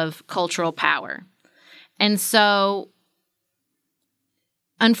of cultural power. And so,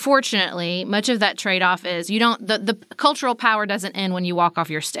 unfortunately, much of that trade-off is the cultural power doesn't end when you walk off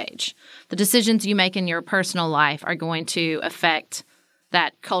your stage. The decisions you make in your personal life are going to affect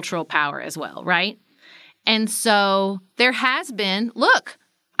that cultural power as well, right? And so there has been, look,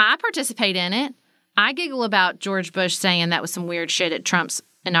 I participate in it. I giggle about George Bush saying that was some weird shit at Trump's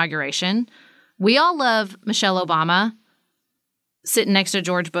inauguration. We all love Michelle Obama sitting next to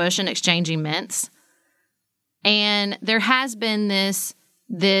George Bush and exchanging mints. And there has been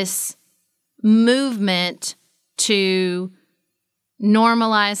this movement to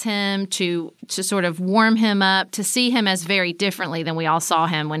normalize him, to sort of warm him up, to see him as very differently than we all saw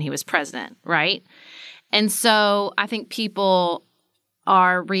him when he was president, right? And so I think people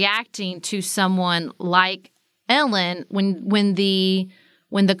are reacting to someone like Ellen when the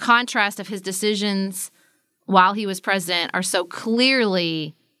contrast of his decisions while he was president are so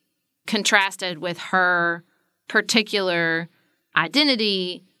clearly contrasted with her particular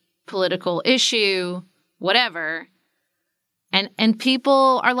identity, political issue, whatever. And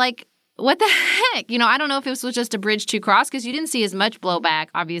people are like, what the heck? I don't know if it was just a bridge too cross, because you didn't see as much blowback,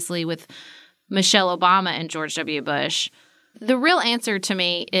 obviously, with Michelle Obama and George W. Bush. The real answer to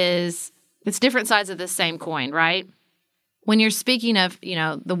me is it's different sides of the same coin, right? When you're speaking of,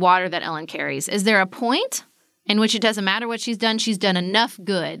 the water that Ellen carries, is there a point in which it doesn't matter what she's done enough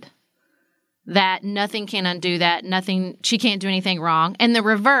good that nothing can undo that, she can't do anything wrong? And the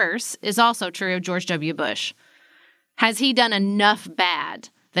reverse is also true of George W. Bush. Has he done enough bad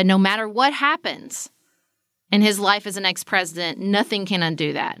that no matter what happens in his life as an ex-president, nothing can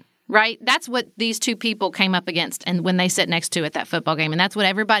undo that, right? That's what these two people came up against and when they sit next to at that football game. And that's what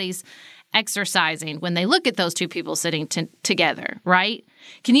everybody's exercising when they look at those two people sitting together, right?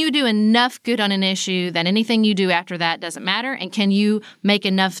 Can you do enough good on an issue that anything you do after that doesn't matter? And can you make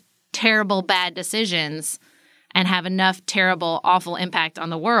enough terrible, bad decisions and have enough terrible, awful impact on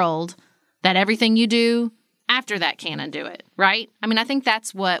the world that everything you do after that can undo it, right? I mean, I think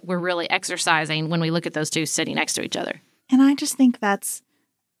that's what we're really exercising when we look at those two sitting next to each other. And I just think that's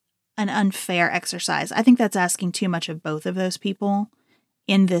an unfair exercise. I think that's asking too much of both of those people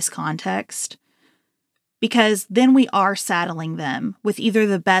in this context, because then we are saddling them with either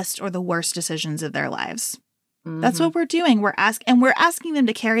the best or the worst decisions of their lives. Mm-hmm. That's what we're doing. We're asking them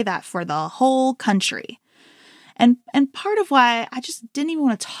to carry that for the whole country. And part of why I just didn't even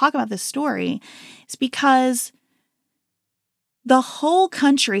want to talk about this story is because the whole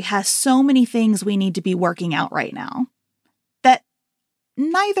country has so many things we need to be working out right now that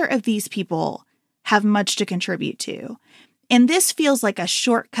neither of these people have much to contribute to. And this feels like a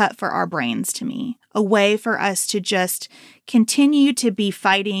shortcut for our brains to me, a way for us to just continue to be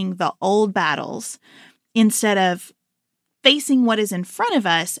fighting the old battles instead of facing what is in front of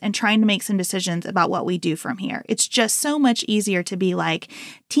us and trying to make some decisions about what we do from here. It's just so much easier to be like,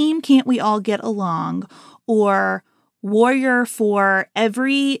 team, can't we all get along? Or warrior for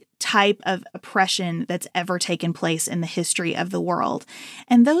every type of oppression that's ever taken place in the history of the world.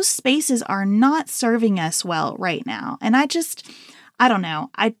 And those spaces are not serving us well right now. And I don't know.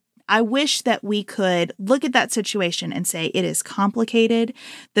 I wish that we could look at that situation and say it is complicated.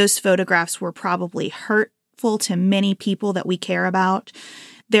 Those photographs were probably hurtful to many people that we care about.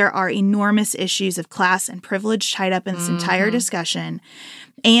 There are enormous issues of class and privilege tied up in this entire discussion.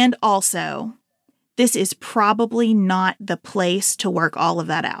 And also, this is probably not the place to work all of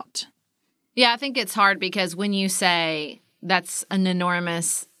that out. Yeah, I think it's hard because when you say that's an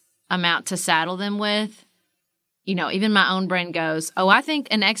enormous amount to saddle them with, even my own brain goes, oh, I think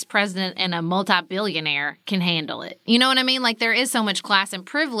an ex-president and a multi-billionaire can handle it. You know what I mean? Like, there is so much class and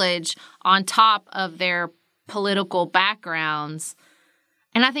privilege on top of their political backgrounds.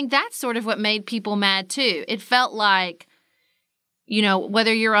 And I think that's sort of what made people mad, too. It felt like,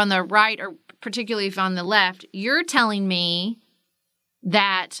 whether you're on the right or particularly if on the left, you're telling me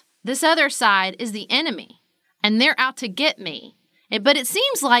that this other side is the enemy and they're out to get me. But it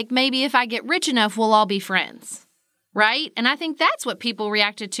seems like maybe if I get rich enough, we'll all be friends, right? And I think that's what people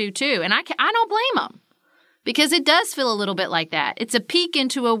reacted to, too. And I don't blame them because it does feel a little bit like that. It's a peek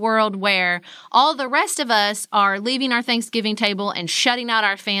into a world where all the rest of us are leaving our Thanksgiving table and shutting out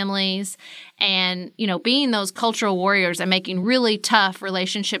our families and, being those cultural warriors and making really tough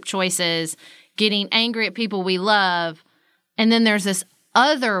relationship choices, getting angry at people we love. And then there's this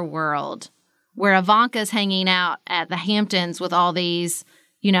other world where Ivanka's hanging out at the Hamptons with all these,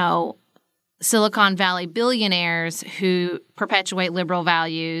 Silicon Valley billionaires who perpetuate liberal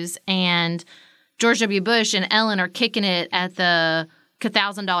values, and George W. Bush and Ellen are kicking it at the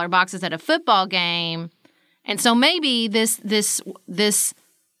 $1,000 boxes at a football game. And so maybe this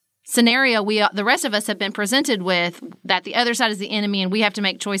scenario the rest of us have been presented with, that the other side is the enemy and we have to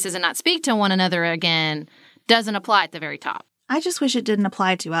make choices and not speak to one another again, doesn't apply at the very top. I just wish it didn't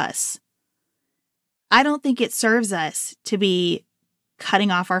apply to us. I don't think it serves us to be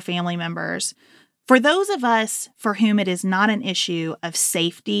cutting off our family members. For those of us for whom it is not an issue of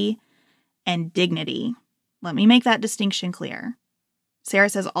safety and dignity, let me make that distinction clear. Sarah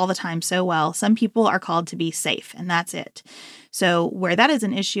says all the time so well, some people are called to be safe, and that's it. So where that is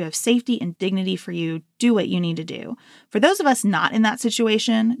an issue of safety and dignity for you, do what you need to do. For those of us not in that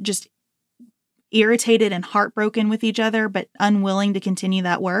situation, just irritated and heartbroken with each other, but unwilling to continue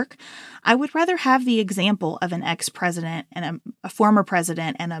that work, I would rather have the example of an ex-president and a former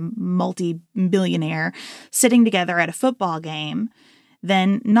president and a multi-billionaire sitting together at a football game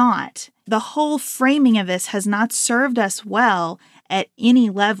than not. The whole framing of this has not served us well at any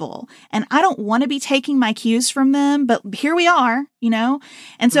level. And I don't want to be taking my cues from them, but here we are,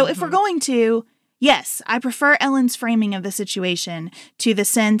 And so if we're going to, yes, I prefer Ellen's framing of the situation to the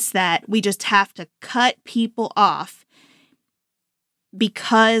sense that we just have to cut people off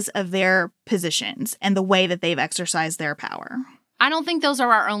because of their positions and the way that they've exercised their power. I don't think those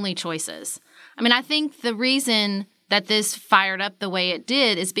are our only choices. I mean, I think the reason that this fired up the way it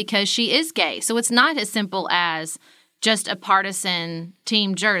did is because she is gay. So it's not as simple as just a partisan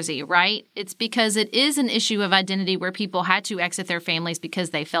team jersey, right? It's because it is an issue of identity where people had to exit their families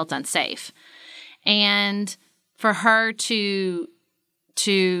because they felt unsafe. And for her to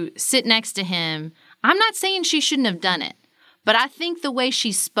sit next to him, I'm not saying she shouldn't have done it, but I think the way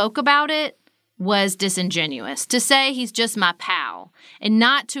she spoke about it was disingenuous. To say he's just my pal and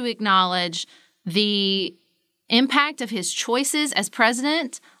not to acknowledge the impact of his choices as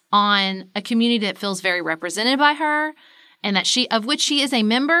president on a community that feels very represented by her and of which she is a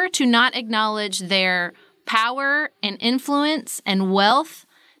member, to not acknowledge their power and influence and wealth,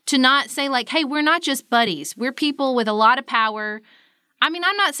 to not say like, hey, we're not just buddies. We're people with a lot of power. I mean,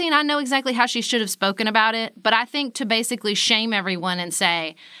 I'm not saying I know exactly how she should have spoken about it, but I think to basically shame everyone and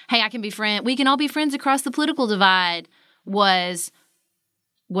say, hey, we can all be friends across the political divide was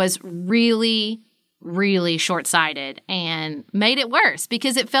really, really short-sighted and made it worse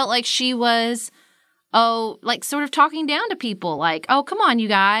because it felt like she was, sort of talking down to people like, oh, come on, you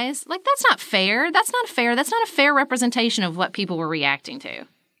guys. Like, that's not fair. That's not fair. That's not a fair representation of what people were reacting to.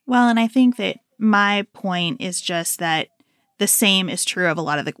 Well, and I think that my point is just that the same is true of a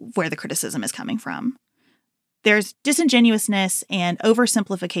lot of where the criticism is coming from. There's disingenuousness and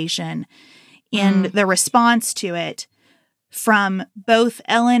oversimplification in the response to it from both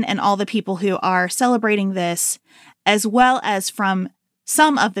Ellen and all the people who are celebrating this, as well as from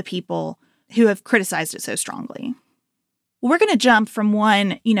some of the people who have criticized it so strongly. We're going to jump from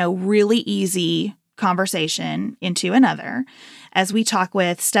one, really easy conversation into another as we talk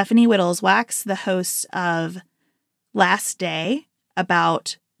with Stephanie Whittleswax, the host of Last Day,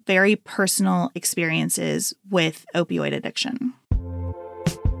 about very personal experiences with opioid addiction.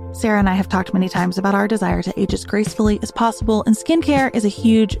 Sarah and I have talked many times about our desire to age as gracefully as possible, and skincare is a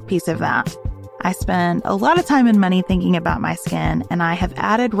huge piece of that. I spend a lot of time and money thinking about my skin, and I have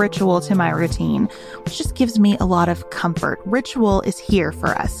added Ritual to my routine, which just gives me a lot of comfort. Ritual is here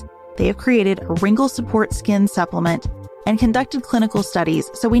for us. They have created a wrinkle support skin supplement and conducted clinical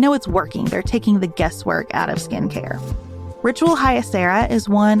studies, so we know it's working. They're taking the guesswork out of skincare. Ritual Hyacera is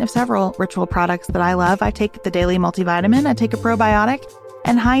one of several Ritual products that I love. I take the daily multivitamin, I take a probiotic,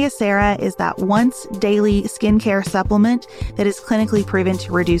 and Hyacera is that once daily skincare supplement that is clinically proven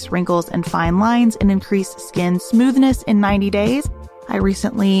to reduce wrinkles and fine lines and increase skin smoothness in 90 days. I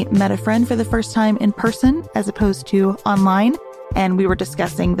recently met a friend for the first time in person as opposed to online, and we were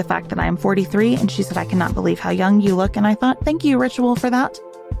discussing the fact that I am 43, and she said, I cannot believe how young you look. And I thought, thank you, Ritual, for that.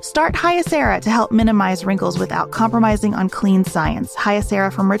 Start Hyacera to help minimize wrinkles without compromising on clean science.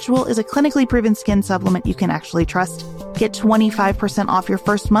 Hyacera from Ritual is a clinically proven skin supplement you can actually trust. Get 25% off your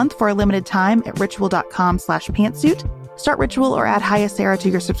first month for a limited time at ritual.com/pantsuit. Start Ritual or add Hyacera to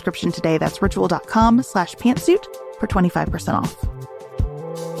your subscription today. That's ritual.com/pantsuit for 25% off.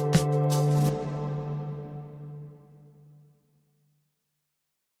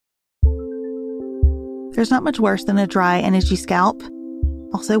 There's not much worse than a dry and itchy scalp.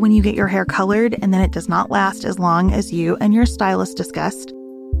 Also, when you get your hair colored and then it does not last as long as you and your stylist discussed.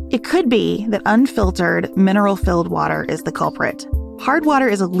 It could be that unfiltered, mineral-filled water is the culprit. Hard water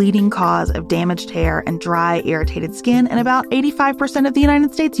is a leading cause of damaged hair and dry, irritated skin, and about 85% of the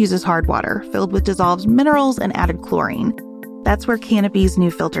United States uses hard water, filled with dissolved minerals and added chlorine. That's where Canopy's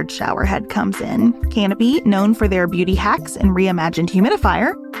new filtered shower head comes in. Canopy, known for their beauty hacks and reimagined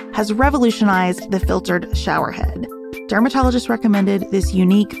humidifier, has revolutionized the filtered shower head. Dermatologists recommended this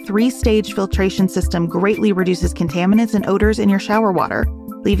unique 3-stage filtration system greatly reduces contaminants and odors in your shower water,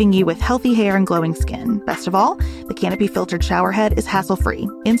 leaving you with healthy hair and glowing skin. Best of all, the Canopy filtered shower head is hassle-free.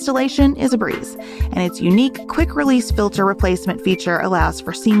 Installation is a breeze, and its unique quick-release filter replacement feature allows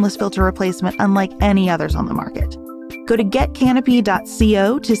for seamless filter replacement unlike any others on the market. Go to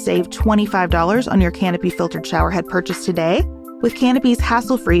getcanopy.co to save $25 on your Canopy filtered shower head purchase today with Canopy's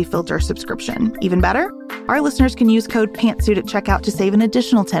hassle-free filter subscription. Even better, our listeners can use code PANTSUIT at checkout to save an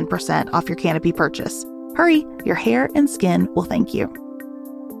additional 10% off your Canopy purchase. Hurry, your hair and skin will thank you.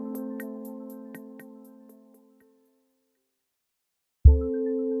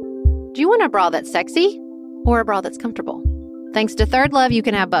 Do you want a bra that's sexy or a bra that's comfortable? Thanks to Third Love, you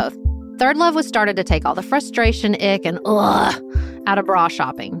can have both. Third Love was started to take all the frustration, ick, and out of bra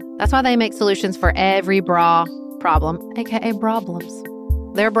shopping. That's why they make solutions for every bra problem, aka problems.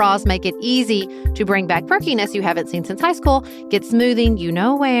 Their bras make it easy to bring back perkiness you haven't seen since high school, get smoothing you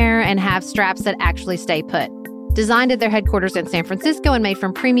know where, and have straps that actually stay put. Designed at their headquarters in San Francisco and made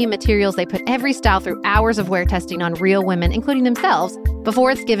from premium materials, they put every style through hours of wear testing on real women, including themselves,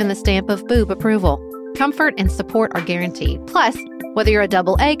 before it's given the stamp of boob approval. Comfort and support are guaranteed. Plus, whether you're a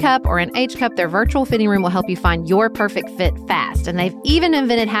double A cup or an H cup, their virtual fitting room will help you find your perfect fit fast. And they've even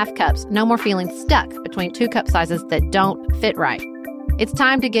invented half cups. No more feeling stuck between 2 cup sizes that don't fit right. It's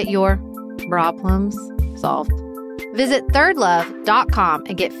time to get your problems solved. Visit thirdlove.com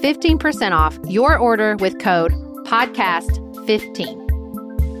and get 15% off your order with code podcast15.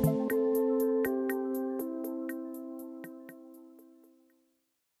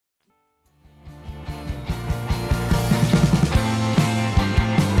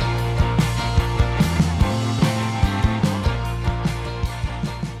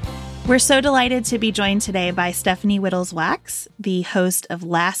 We're so delighted to be joined today by Stephanie Wittels Wachs, the host of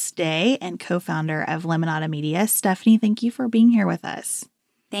Last Day and co-founder of Lemonada Media. Stephanie, thank you for being here with us.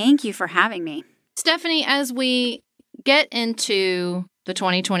 Thank you for having me. Stephanie, as we get into the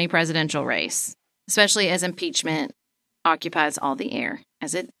 2020 presidential race, especially as impeachment occupies all the air,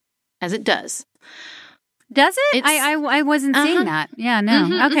 as it does. Does it? I wasn't seeing that. Yeah,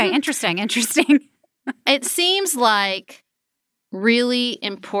 no. Okay, interesting. It seems like really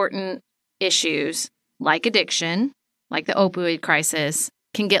important issues like addiction, like the opioid crisis,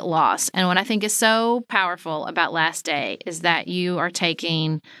 can get lost. And what I think is so powerful about Last Day is that you are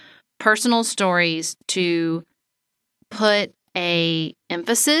taking personal stories to put a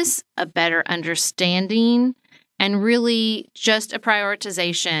emphasis, a better understanding, and really just a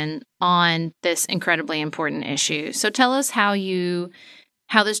prioritization on this incredibly important issue. So tell us how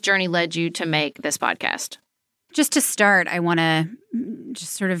this journey led you to make this podcast. Just to start, I want to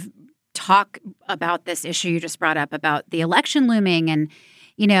just sort of talk about this issue you just brought up about the election looming. And,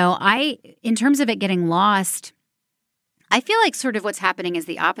 in terms of it getting lost, I feel like sort of what's happening is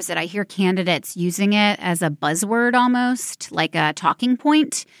the opposite. I hear candidates using it as a buzzword almost, like a talking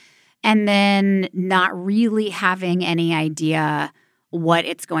point, and then not really having any idea what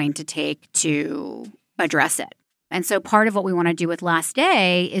it's going to take to address it. And so part of what we want to do with Last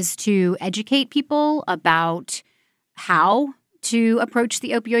Day is to educate people about how to approach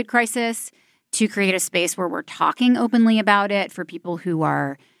the opioid crisis, to create a space where we're talking openly about it for people who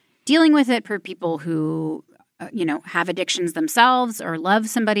are dealing with it, for people who, have addictions themselves or love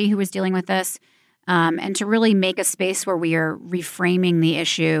somebody who is dealing with this, and to really make a space where we are reframing the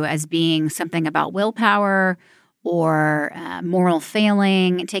issue as being something about willpower or moral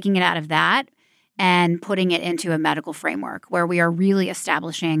failing, taking it out of that and putting it into a medical framework where we are really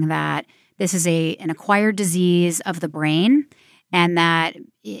establishing that this is an acquired disease of the brain and that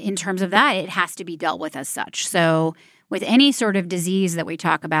in terms of that, it has to be dealt with as such. So with any sort of disease that we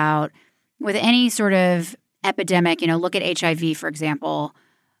talk about, with any sort of epidemic, look at HIV, for example,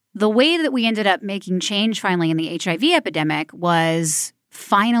 the way that we ended up making change finally in the HIV epidemic was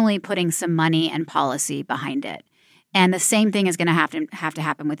finally putting some money and policy behind it. And the same thing is going to have to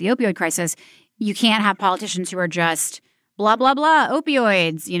happen with the opioid crisis. You can't have politicians who are just blah, blah, blah,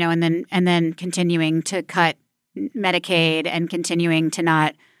 opioids, and then continuing to cut Medicaid and continuing to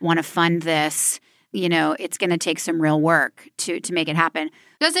not want to fund this. It's going to take some real work to make it happen.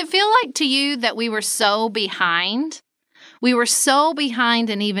 Does it feel like to you that we were so behind? We were so behind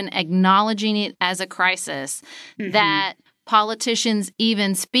in even acknowledging it as a crisis that politicians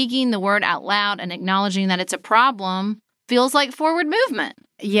even speaking the word out loud and acknowledging that it's a problem feels like forward movement.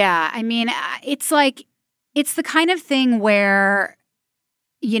 Yeah. I mean, it's the kind of thing where,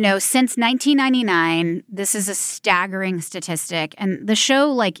 since 1999, this is a staggering statistic. And the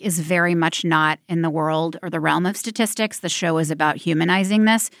show, is very much not in the world or the realm of statistics. The show is about humanizing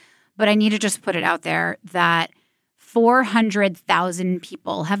this. But I need to just put it out there that 400,000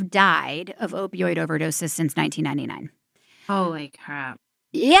 people have died of opioid overdoses since 1999. Holy crap.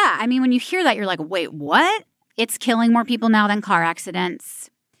 Yeah. I mean, when you hear that, you're like, wait, what? It's killing more people now than car accidents.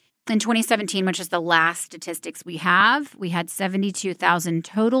 In 2017, which is the last statistics we have, we had 72,000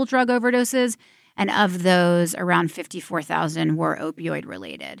 total drug overdoses, and of those, around 54,000 were opioid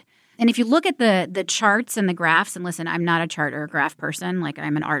related. And if you look at the charts and the graphs, and listen, I'm not a chart or a graph person,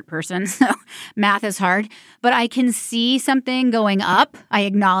 I'm an art person, so math is hard, but I can see something going up. I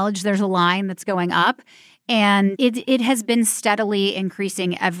acknowledge there's a line that's going up, and it has been steadily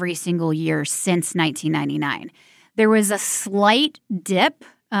increasing every single year since 1999. There was a slight dip,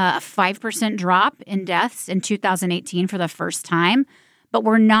 a 5% drop in deaths in 2018 for the first time, but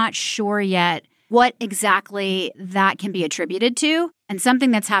we're not sure yet what exactly that can be attributed to. And something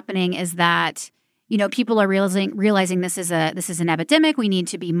that's happening is that, people are realizing this is an epidemic. We need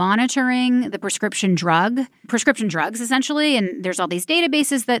to be monitoring the prescription drugs essentially. And there's all these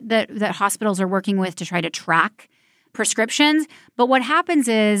databases that hospitals are working with to try to track prescriptions. But what happens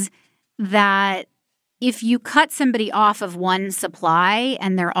is that if you cut somebody off of one supply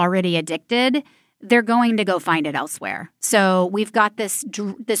and they're already addicted, they're going to go find it elsewhere. So we've got this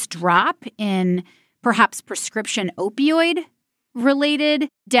drop in perhaps prescription opioid related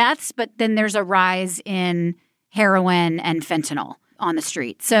deaths, but then there's a rise in heroin and fentanyl on the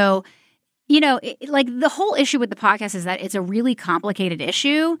street. So, the whole issue with the podcast is that it's a really complicated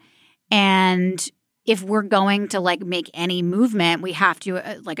issue. And if we're going to make any movement, we have to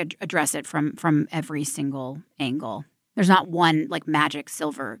address it from every single angle. There's not one magic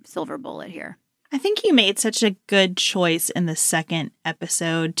silver bullet here. I think you made such a good choice in the second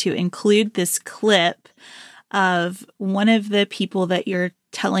episode to include this clip of one of the people that you're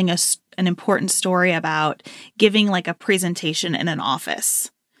telling us an important story about giving a presentation in an office.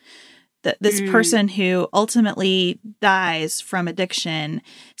 This person who ultimately dies from addiction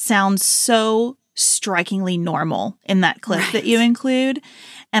sounds so strikingly normal in that clip that you include.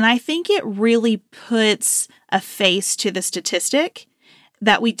 And I think it really puts a face to the statistic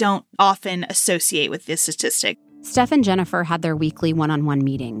that we don't often associate with this statistic. Steph and Jennifer had their weekly one-on-one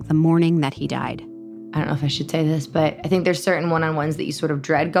meeting the morning that he died. I don't know if I should say this, but I think there's certain one-on-ones that you sort of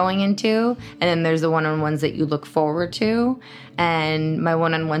dread going into, and then there's the one-on-ones that you look forward to. And my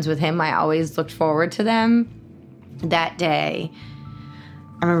one-on-ones with him, I always looked forward to them. That day,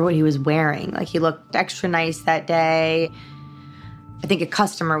 I remember what he was wearing. He looked extra nice that day. I think a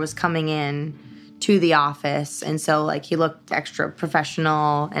customer was coming in to the office, and so he looked extra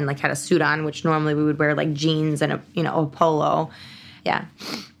professional and had a suit on, which normally we would wear jeans and a polo. Yeah.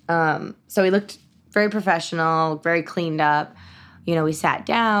 So he looked very professional, very cleaned up. We sat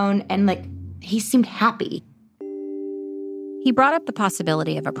down and he seemed happy. He brought up the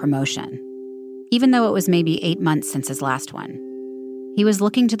possibility of a promotion, even though it was maybe 8 months since his last one. He was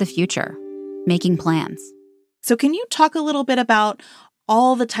looking to the future, making plans. So can you talk a little bit about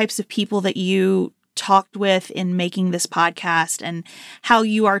all the types of people that you talked with in making this podcast and how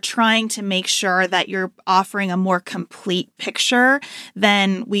you are trying to make sure that you're offering a more complete picture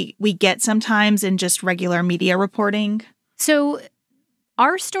than we get sometimes in just regular media reporting? So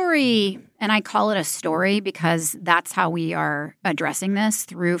our story, and I call it a story because that's how we are addressing this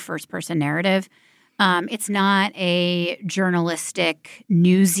through first-person narrative. It's not a journalistic,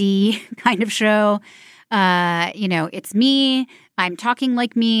 newsy kind of show. It's me. I'm talking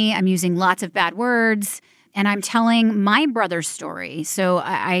like me. I'm using lots of bad words. And I'm telling my brother's story. So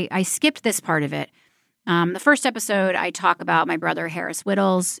I skipped this part of it. The first episode, I talk about my brother, Harris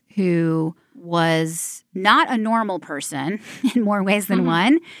Whittles, who was not a normal person in more ways than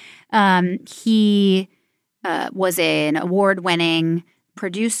one. He was an award-winning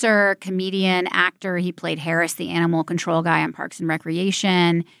producer, comedian, actor. He played Harris, the animal control guy on Parks and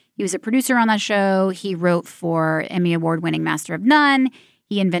Recreation. He was a producer on that show. He wrote for Emmy Award-winning Master of None.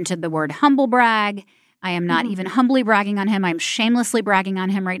 He invented the word humble brag. I am not even humbly bragging on him. I'm shamelessly bragging on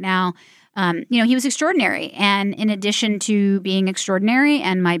him right now. He was extraordinary. And in addition to being extraordinary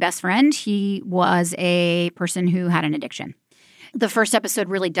and my best friend, he was a person who had an addiction. The first episode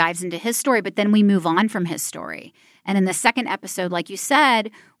really dives into his story, but then we move on from his story. And in the second episode, like you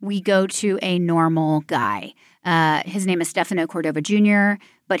said, we go to a normal guy. His name is Stefano Cordova Jr.,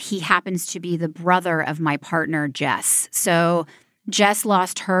 but he happens to be the brother of my partner, Jess. So Jess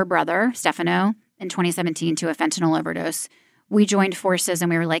lost her brother, Stefano, in 2017 to a fentanyl overdose. We joined forces and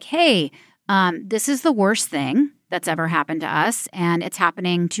we were like, hey, this is the worst thing that's ever happened to us. And it's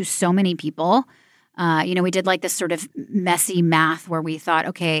happening to so many people. We did this sort of messy math where we thought,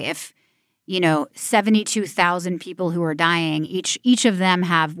 okay, if 72,000 people who are dying, each of them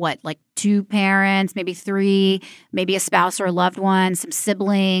have 2 parents, maybe 3, maybe a spouse or a loved one, some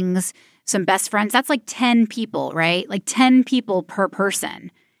siblings, some best friends. That's 10 people, right? 10 people per person.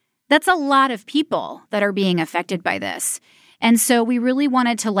 That's a lot of people that are being affected by this. And so we really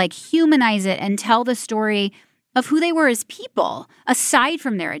wanted to humanize it and tell the story of who they were as people, aside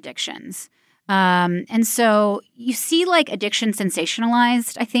from their addictions. And so you see addiction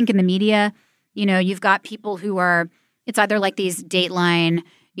sensationalized, I think, in the media. You've got people who are, it's either these Dateline,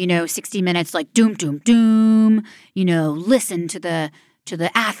 60 Minutes, doom, doom, doom, listen to the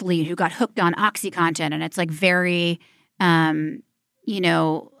athlete who got hooked on OxyContin. And it's very, I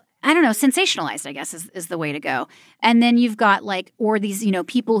don't know, sensationalized, I guess, is the way to go. And then you've got or these,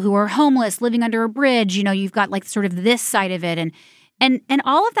 people who are homeless, living under a bridge, you've got sort of this side of it. And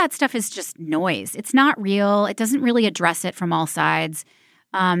all of that stuff is just noise. It's not real. It doesn't really address it from all sides.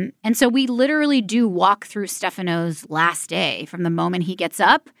 And so we literally do walk through Stefano's last day from the moment he gets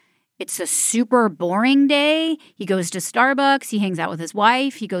up. It's a super boring day. He goes to Starbucks. He hangs out with his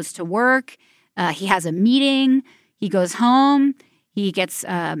wife. He goes to work. He has a meeting. He goes home. He gets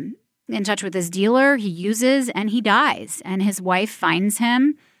in touch with his dealer. He uses, and he dies. And his wife finds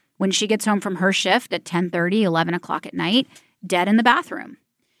him when she gets home from her shift at 10:30, 11 o'clock at night, dead in the bathroom.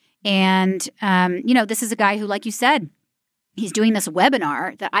 And, this is a guy who, like you said, he's doing this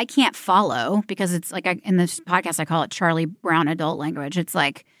webinar that I can't follow because it's like in this podcast, I call it Charlie Brown adult language. It's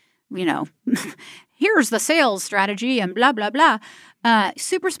like, here's the sales strategy and blah, blah, blah.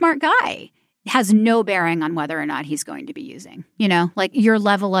 Super smart guy. Has no bearing on whether or not he's going to be using. Like your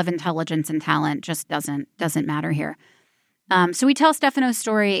level of intelligence and talent just doesn't matter here. So we tell Stefano's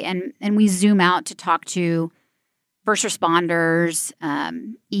story and we zoom out to talk to first responders,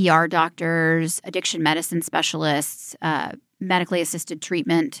 ER doctors, addiction medicine specialists, medically assisted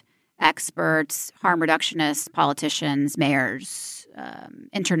treatment experts, harm reductionists, politicians, mayors,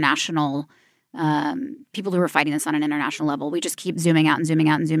 international people who are fighting this on an international level. We just keep zooming out and zooming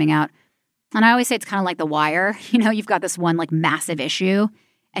out and zooming out. And I always say it's kind of like The Wire. You've got this one like massive issue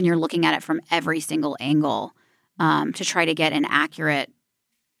and you're looking at it from every single angle to try to get an accurate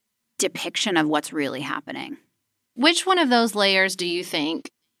depiction of what's really happening. Which one of those layers do you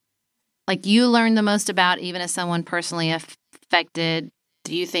think, like, you learn the most about, even as someone personally affected,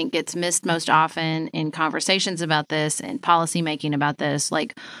 do you think gets missed most often in conversations about this and policy making about this?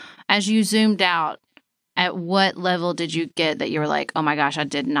 Like, as you zoomed out, at what level did you get that you were like, oh my gosh, I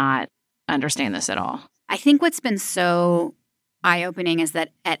did not understand this at all? I think what's been so eye-opening is that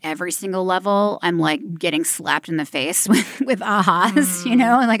at every single level, I'm like getting slapped in the face with ahas, and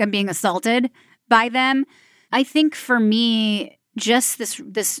like I'm being assaulted by them. I think for me, just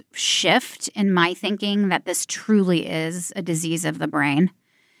this shift in my thinking that this truly is a disease of the brain,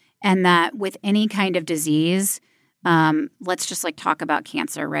 and that with any kind of disease, let's just like talk about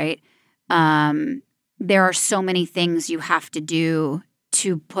cancer, right? There are so many things you have to do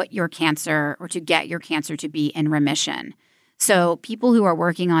to put your cancer or to get your cancer to be in remission. So people who are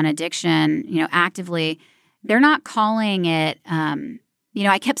working on addiction, actively, they're not calling it,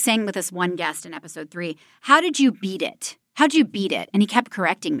 I kept saying with this one guest in episode 3, how did you beat it? How'd you beat it? And he kept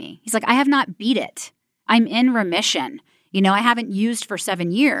correcting me. He's like, I have not beat it. I'm in remission. I haven't used for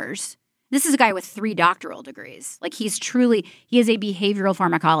 7 years. This is a guy with 3 doctoral degrees. Like he is a behavioral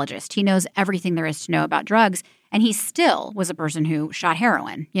pharmacologist. He knows everything there is to know about drugs. And he still was a person who shot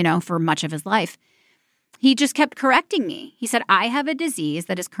heroin, for much of his life. He just kept correcting me. He said, I have a disease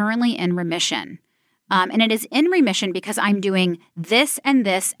that is currently in remission. And it is in remission because I'm doing this and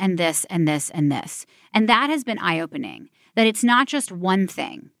this and this and this and this. And that has been eye-opening, that it's not just one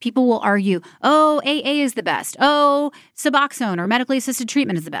thing. People will argue, oh, AA is the best. Oh, Suboxone or medically assisted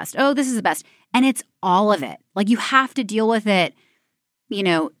treatment is the best. Oh, this is the best. And it's all of it. Like you have to deal with it,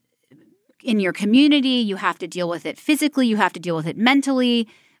 in your community. You have to deal with it physically. You have to deal with it mentally.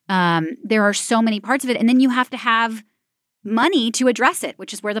 There are so many parts of it. And then you have to have money to address it,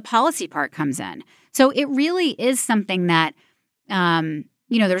 which is where the policy part comes in. So it really is something that,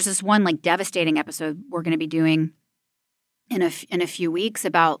 there's this one like devastating episode we're going to be doing in a few weeks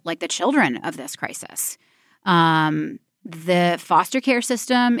about like the children of this crisis. The foster care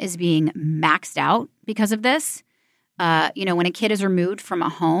system is being maxed out because of this. When a kid is removed from a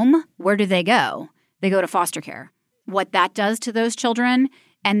home, where do they go? They go to foster care. What that does to those children,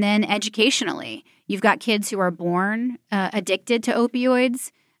 and then educationally, you've got kids who are born addicted to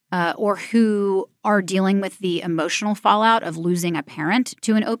opioids or who are dealing with the emotional fallout of losing a parent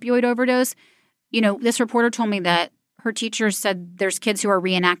to an opioid overdose. This reporter told me that her teacher said there's kids who are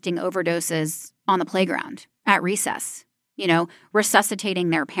reenacting overdoses on the playground at recess,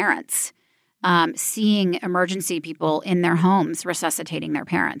 resuscitating their parents. Seeing emergency people in their homes resuscitating their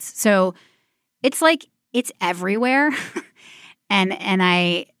parents. So it's like it's everywhere. and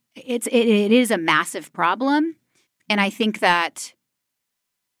it is a massive problem. And I think that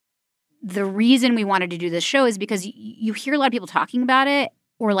the reason we wanted to do this show is because you hear a lot of people talking about it,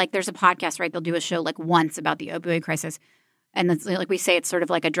 or like there's a podcast, right? They'll do a show like once about the opioid crisis. And it's, like we say, it's sort of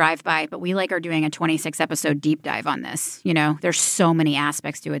like a drive-by, but we are doing a 26-episode deep dive on this. There's so many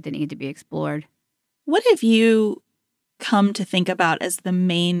aspects to it that need to be explored. What have you come to think about as the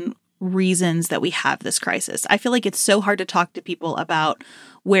main reasons that we have this crisis? I feel like it's so hard to talk to people about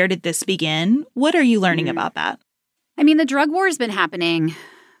where did this begin? What are you learning about that? I mean, the drug war has been happening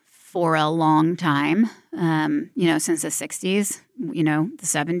for a long time, since the 60s, the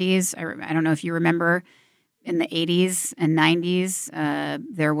 70s. I don't know if you remember in the 80s and 90s,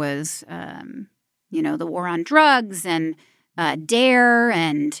 there was, the war on drugs and DARE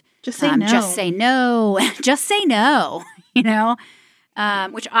and Just Say No. Just Say No. Just Say No,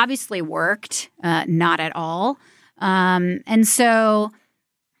 which obviously worked, not at all. And so,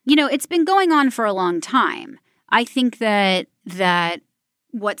 it's been going on for a long time. I think that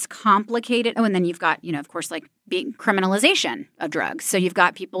what's complicated, and then you've got, of course, like being criminalization of drugs. So you've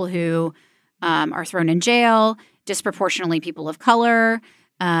got people who are thrown in jail, disproportionately people of color.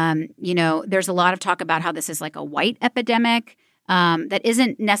 There's a lot of talk about how this is like a white epidemic. That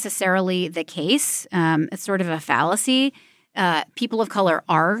isn't necessarily the case. It's sort of a fallacy. People of color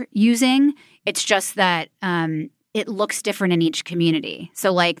are using. It's just that it looks different in each community.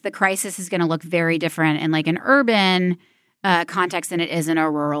 So like the crisis is going to look very different in like an urban context than it is in a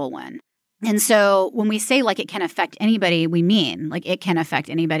rural one. And so when we say like it can affect anybody, we mean like it can affect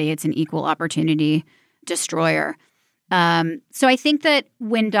anybody. It's an equal opportunity destroyer. So I think that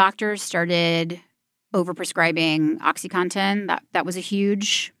when doctors started overprescribing OxyContin, that was a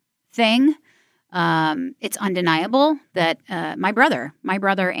huge thing. It's undeniable that my brother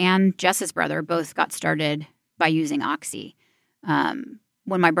and Jess's brother both got started by using Oxy.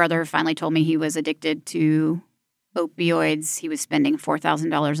 When my brother finally told me he was addicted to opioids, he was spending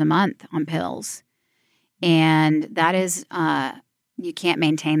 $4,000 a month on pills. And that is, you can't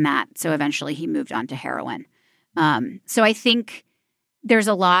maintain that. So eventually he moved on to heroin. So I think there's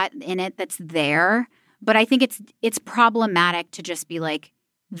a lot in it that's there, but I think it's problematic to just be like,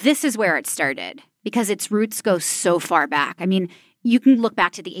 this is where it started, because its roots go so far back. I mean, you can look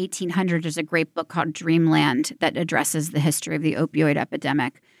back to the 1800s. There's a great book called Dreamland that addresses the history of the opioid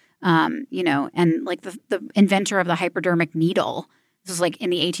epidemic. And like the inventor of the hypodermic needle, this was like in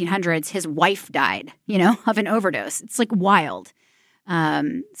the 1800s, his wife died, of an overdose. It's like wild.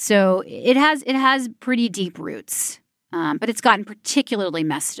 So it has pretty deep roots, but it's gotten particularly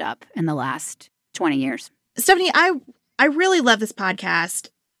messed up in the last 20 years. Stephanie, I really love this podcast.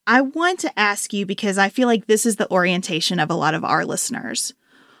 I want to ask you, because I feel like this is the orientation of a lot of our listeners.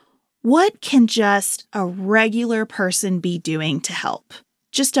 What can just a regular person be doing to help?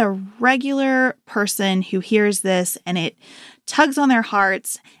 Just a regular person who hears this and it tugs on their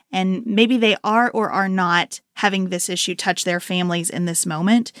hearts, and maybe they are or are not having this issue touch their families in this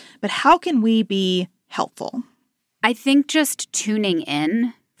moment. But how can we be helpful? I think just tuning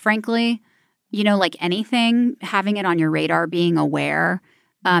in, frankly, like anything, having it on your radar, being aware,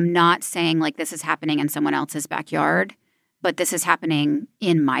 not saying like this is happening in someone else's backyard, but this is happening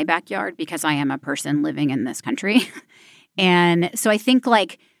in my backyard because I am a person living in this country. And so I think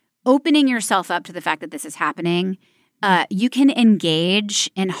like opening yourself up to the fact that this is happening, you can engage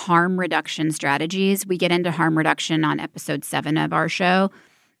in harm reduction strategies. We get into harm reduction on episode 7 of our show.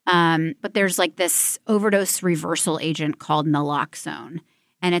 But there's like this overdose reversal agent called naloxone,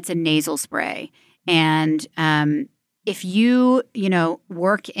 and it's a nasal spray. And if you,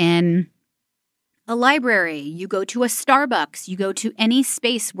 work in a library, you go to a Starbucks, you go to any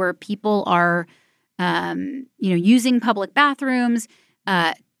space where people are, using public bathrooms,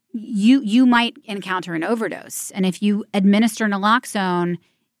 you might encounter an overdose. And if you administer naloxone,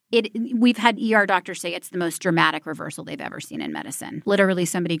 we've had ER doctors say it's the most dramatic reversal they've ever seen in medicine. Literally,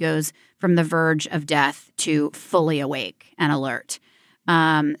 somebody goes from the verge of death to fully awake and alert.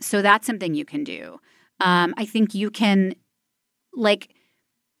 So that's something you can do. I think you can,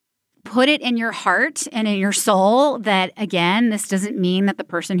 put it in your heart and in your soul that, again, this doesn't mean that the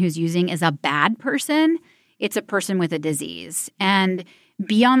person who's using is a bad person. It's a person with a disease. And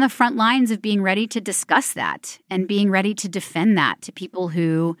be on the front lines of being ready to discuss that and being ready to defend that to people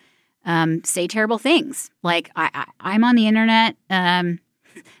who say terrible things. Like, I'm on the internet.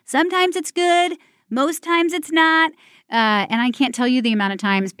 Sometimes it's good. Most times it's not. And I can't tell you the amount of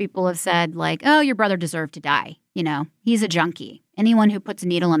times people have said, like, oh, your brother deserved to die. He's a junkie. Anyone who puts a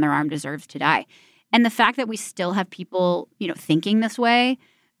needle in their arm deserves to die. And the fact that we still have people, thinking this way,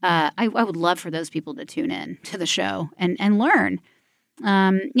 I would love for those people to tune in to the show and learn.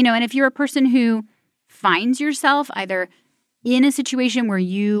 And if you're a person who finds yourself either in a situation where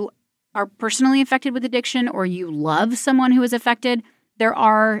you are personally affected with addiction or you love someone who is affected, there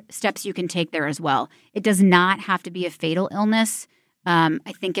are steps you can take there as well. It does not have to be a fatal illness. I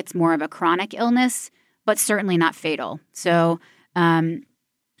think it's more of a chronic illness, but certainly not fatal. So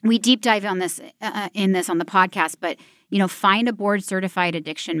we deep dive on this on the podcast, but find a board certified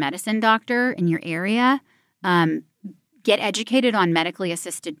addiction medicine doctor in your area. Get educated on medically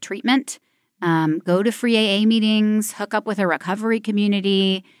assisted treatment. Go to free AA meetings. Hook up with a recovery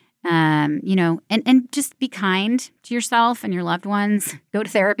community. And just be kind to yourself and your loved ones. Go to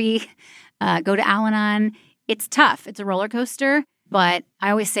therapy. Go to Al-Anon. it's tough. It's a roller coaster. But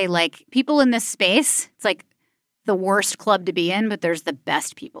I always say, like, people in this space, it's like the worst club to be in, but there's the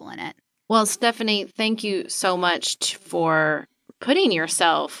best people in it. Well, Stephanie, thank you so much for putting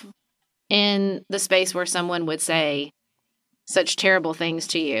yourself in the space where someone would say such terrible things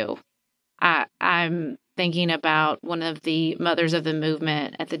to you. I'm thinking about one of the mothers of the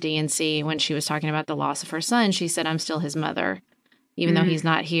movement at the DNC when she was talking about the loss of her son. She said, I'm still his mother, even though he's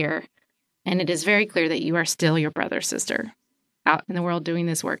not here. And it is very clear that you are still your brother's sister out in the world doing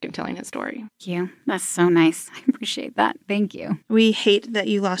this work and telling his story. Thank you. That's so nice. I appreciate that. Thank you. We hate that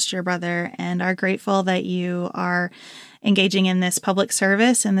you lost your brother and are grateful that you are engaging in this public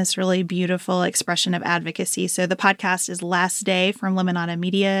service and this really beautiful expression of advocacy. So the podcast is Last Day from Limonada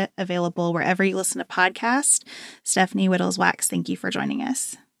Media, available wherever you listen to podcasts. Stephanie Wittels Wachs, thank you for joining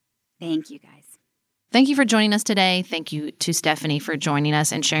us. Thank you, guys. Thank you for joining us today. Thank you to Stephanie for joining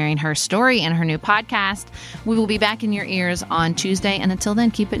us and sharing her story and her new podcast. We will be back in your ears on Tuesday. And until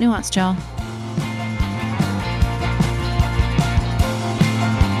then, keep it nuanced, y'all.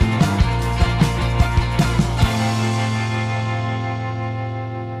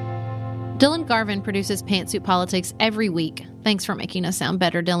 Dylan Garvin produces Pantsuit Politics every week. Thanks for making us sound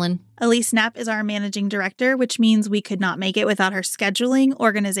better, Dylan. Elise Knapp is our managing director, which means we could not make it without her scheduling,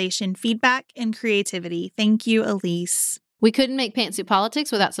 organization, feedback, and creativity. Thank you, Elise. We couldn't make Pantsuit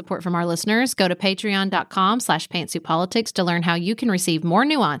Politics without support from our listeners. Go to patreon.com/pantsuitpolitics to learn how you can receive more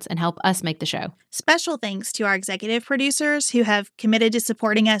nuance and help us make the show. Special thanks to our executive producers who have committed to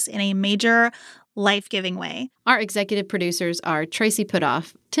supporting us in a major, life-giving way. Our executive producers are Tracy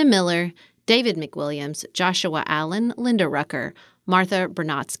Putoff, Tim Miller, David McWilliams, Joshua Allen, Linda Rucker, Martha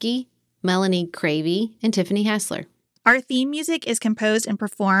Bernatsky, Melanie Cravey, and Tiffany Hassler. Our theme music is composed and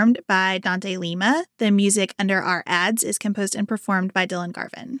performed by Dante Lima. The music under our ads is composed and performed by Dylan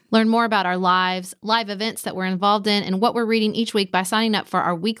Garvin. Learn more about our live events that we're involved in, and what we're reading each week by signing up for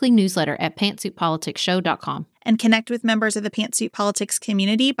our weekly newsletter at pantsuitpoliticsshow.com. And connect with members of the Pantsuit Politics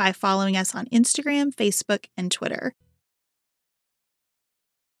community by following us on Instagram, Facebook, and Twitter.